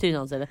pingvin over trynet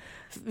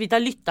hans.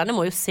 Vita, lytterne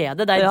må jo se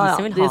det. Det er jo de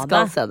som vil ha det. De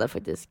skal se det,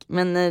 faktisk.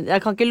 Men jeg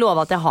kan ikke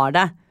love at jeg har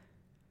det.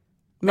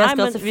 Men jeg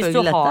skal selvfølgelig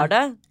lete. Hvis du har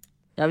det.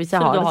 Ja, hvis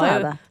jeg har det, så har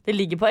jeg det. Det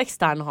ligger på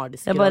ekstern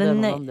harddisk.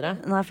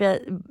 Nei, for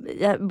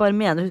jeg bare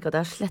mener å huske at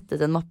jeg har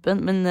slettet den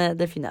mappen. Men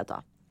det finner jeg ut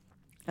av.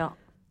 Ja.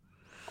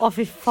 Å,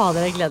 fy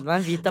fader, jeg gleder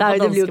meg. Vita på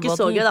danskebåten. Det blir jo ikke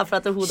så gøy, da. For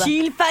at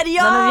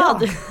Kielferja!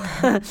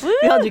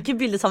 Vi hadde jo ikke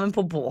bilde sammen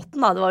på båten,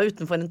 da. Det var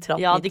utenfor en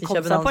trapp. Ja, de kom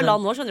seg på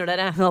land nå, skjønner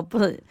dere.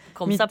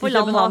 Kom seg på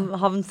land nå.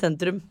 Havn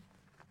sentrum.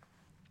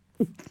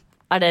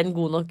 Er det en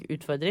god nok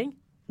utfordring?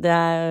 Det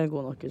er en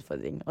god nok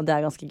utfordring, og det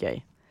er ganske gøy.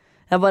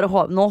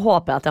 Nå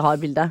håper jeg at jeg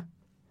har bildet.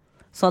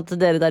 Sånn at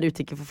dere der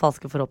ute ikke får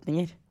falske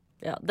forhåpninger.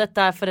 Ja, dette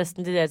er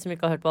forresten til dere som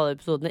ikke har hørt på alle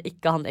episodene.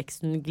 Ikke han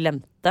eksen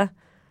glemte,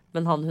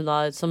 men han hun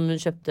har, som hun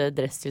kjøpte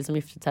dress til, som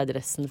giftet seg i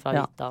dressen fra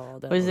Vita.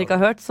 Og hvis dere ikke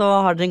har hørt, så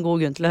har dere en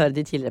god grunn til å høre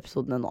de tidligere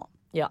episodene nå.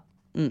 Ja.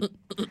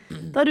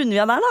 Da runder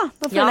vi av der, da.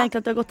 Da føler jeg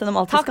egentlig at vi har gått gjennom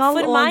alt vi skal. Takk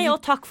for meg, og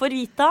takk for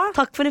Vita.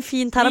 Takk for en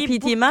fin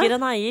terapitime. Vi bukker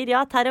og neier.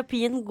 Ja,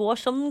 terapien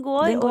går som den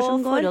går, og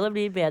forholdet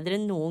blir bedre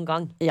enn noen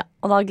gang. Ja,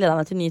 og da gleder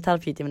jeg meg til en ny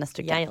terapitime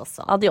neste uke. Jeg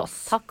også. Adios.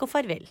 Takk og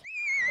farvel.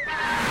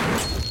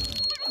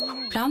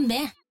 Plan B.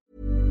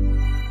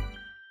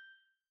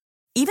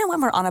 Even when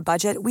we're on a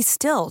budget, we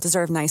still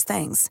deserve nice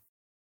things.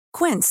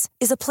 Quince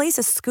is a place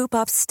to scoop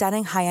up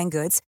stunning high-end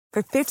goods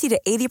for 50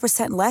 to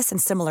 80% less than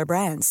similar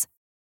brands.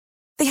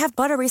 They have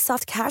buttery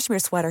soft cashmere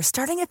sweaters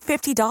starting at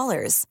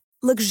 $50,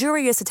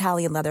 luxurious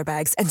Italian leather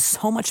bags, and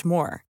so much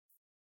more.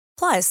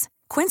 Plus,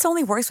 Quince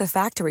only works with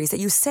factories that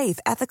use safe,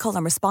 ethical,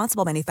 and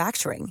responsible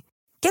manufacturing.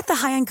 Get the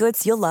high-end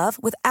goods you'll love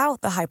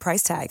without the high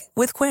price tag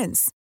with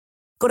Quince.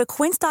 Go to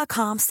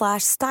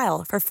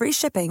quince.com/style for free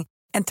shipping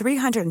and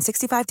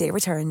 365-day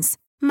returns.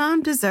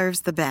 Mom deserves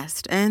the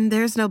best, and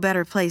there's no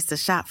better place to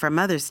shop for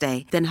Mother's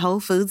Day than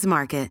Whole Foods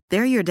Market.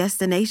 They're your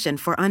destination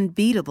for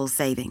unbeatable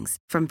savings,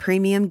 from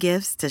premium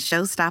gifts to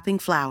show-stopping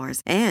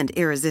flowers and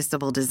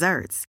irresistible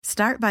desserts.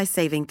 Start by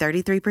saving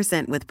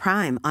 33% with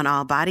Prime on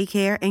all body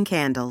care and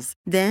candles.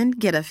 Then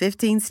get a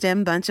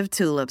 15-stem bunch of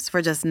tulips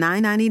for just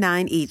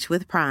 $9.99 each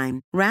with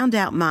Prime. Round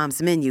out Mom's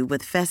menu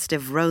with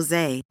festive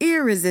rosé,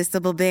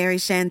 irresistible berry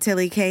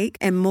chantilly cake,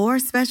 and more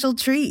special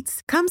treats.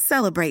 Come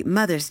celebrate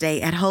Mother's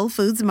Day at Whole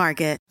Foods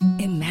Market.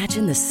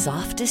 Imagine the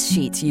softest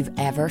sheets you've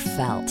ever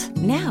felt.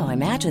 Now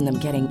imagine them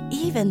getting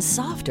even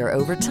softer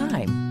over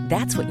time.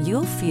 That's what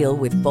you'll feel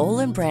with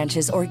Boll &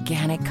 Branch's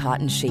organic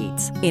cotton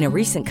sheets. In a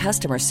recent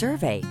customer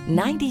survey,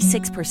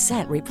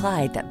 96%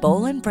 replied that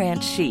Boll &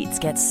 Branch sheets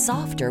get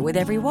softer with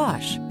every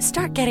wash.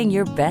 Start getting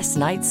your best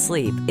night's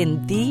sleep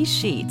in these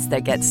sheets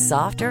that get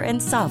softer and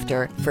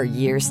softer for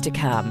years to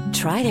come.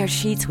 Try their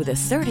sheets with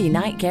a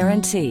 30-night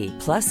guarantee.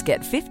 Plus, get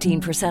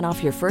 15%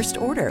 off your first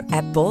order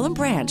at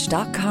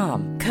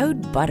bollandbranch.com.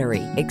 Code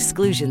BUTTERY.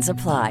 Exclusions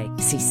apply.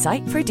 See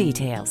site for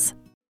details.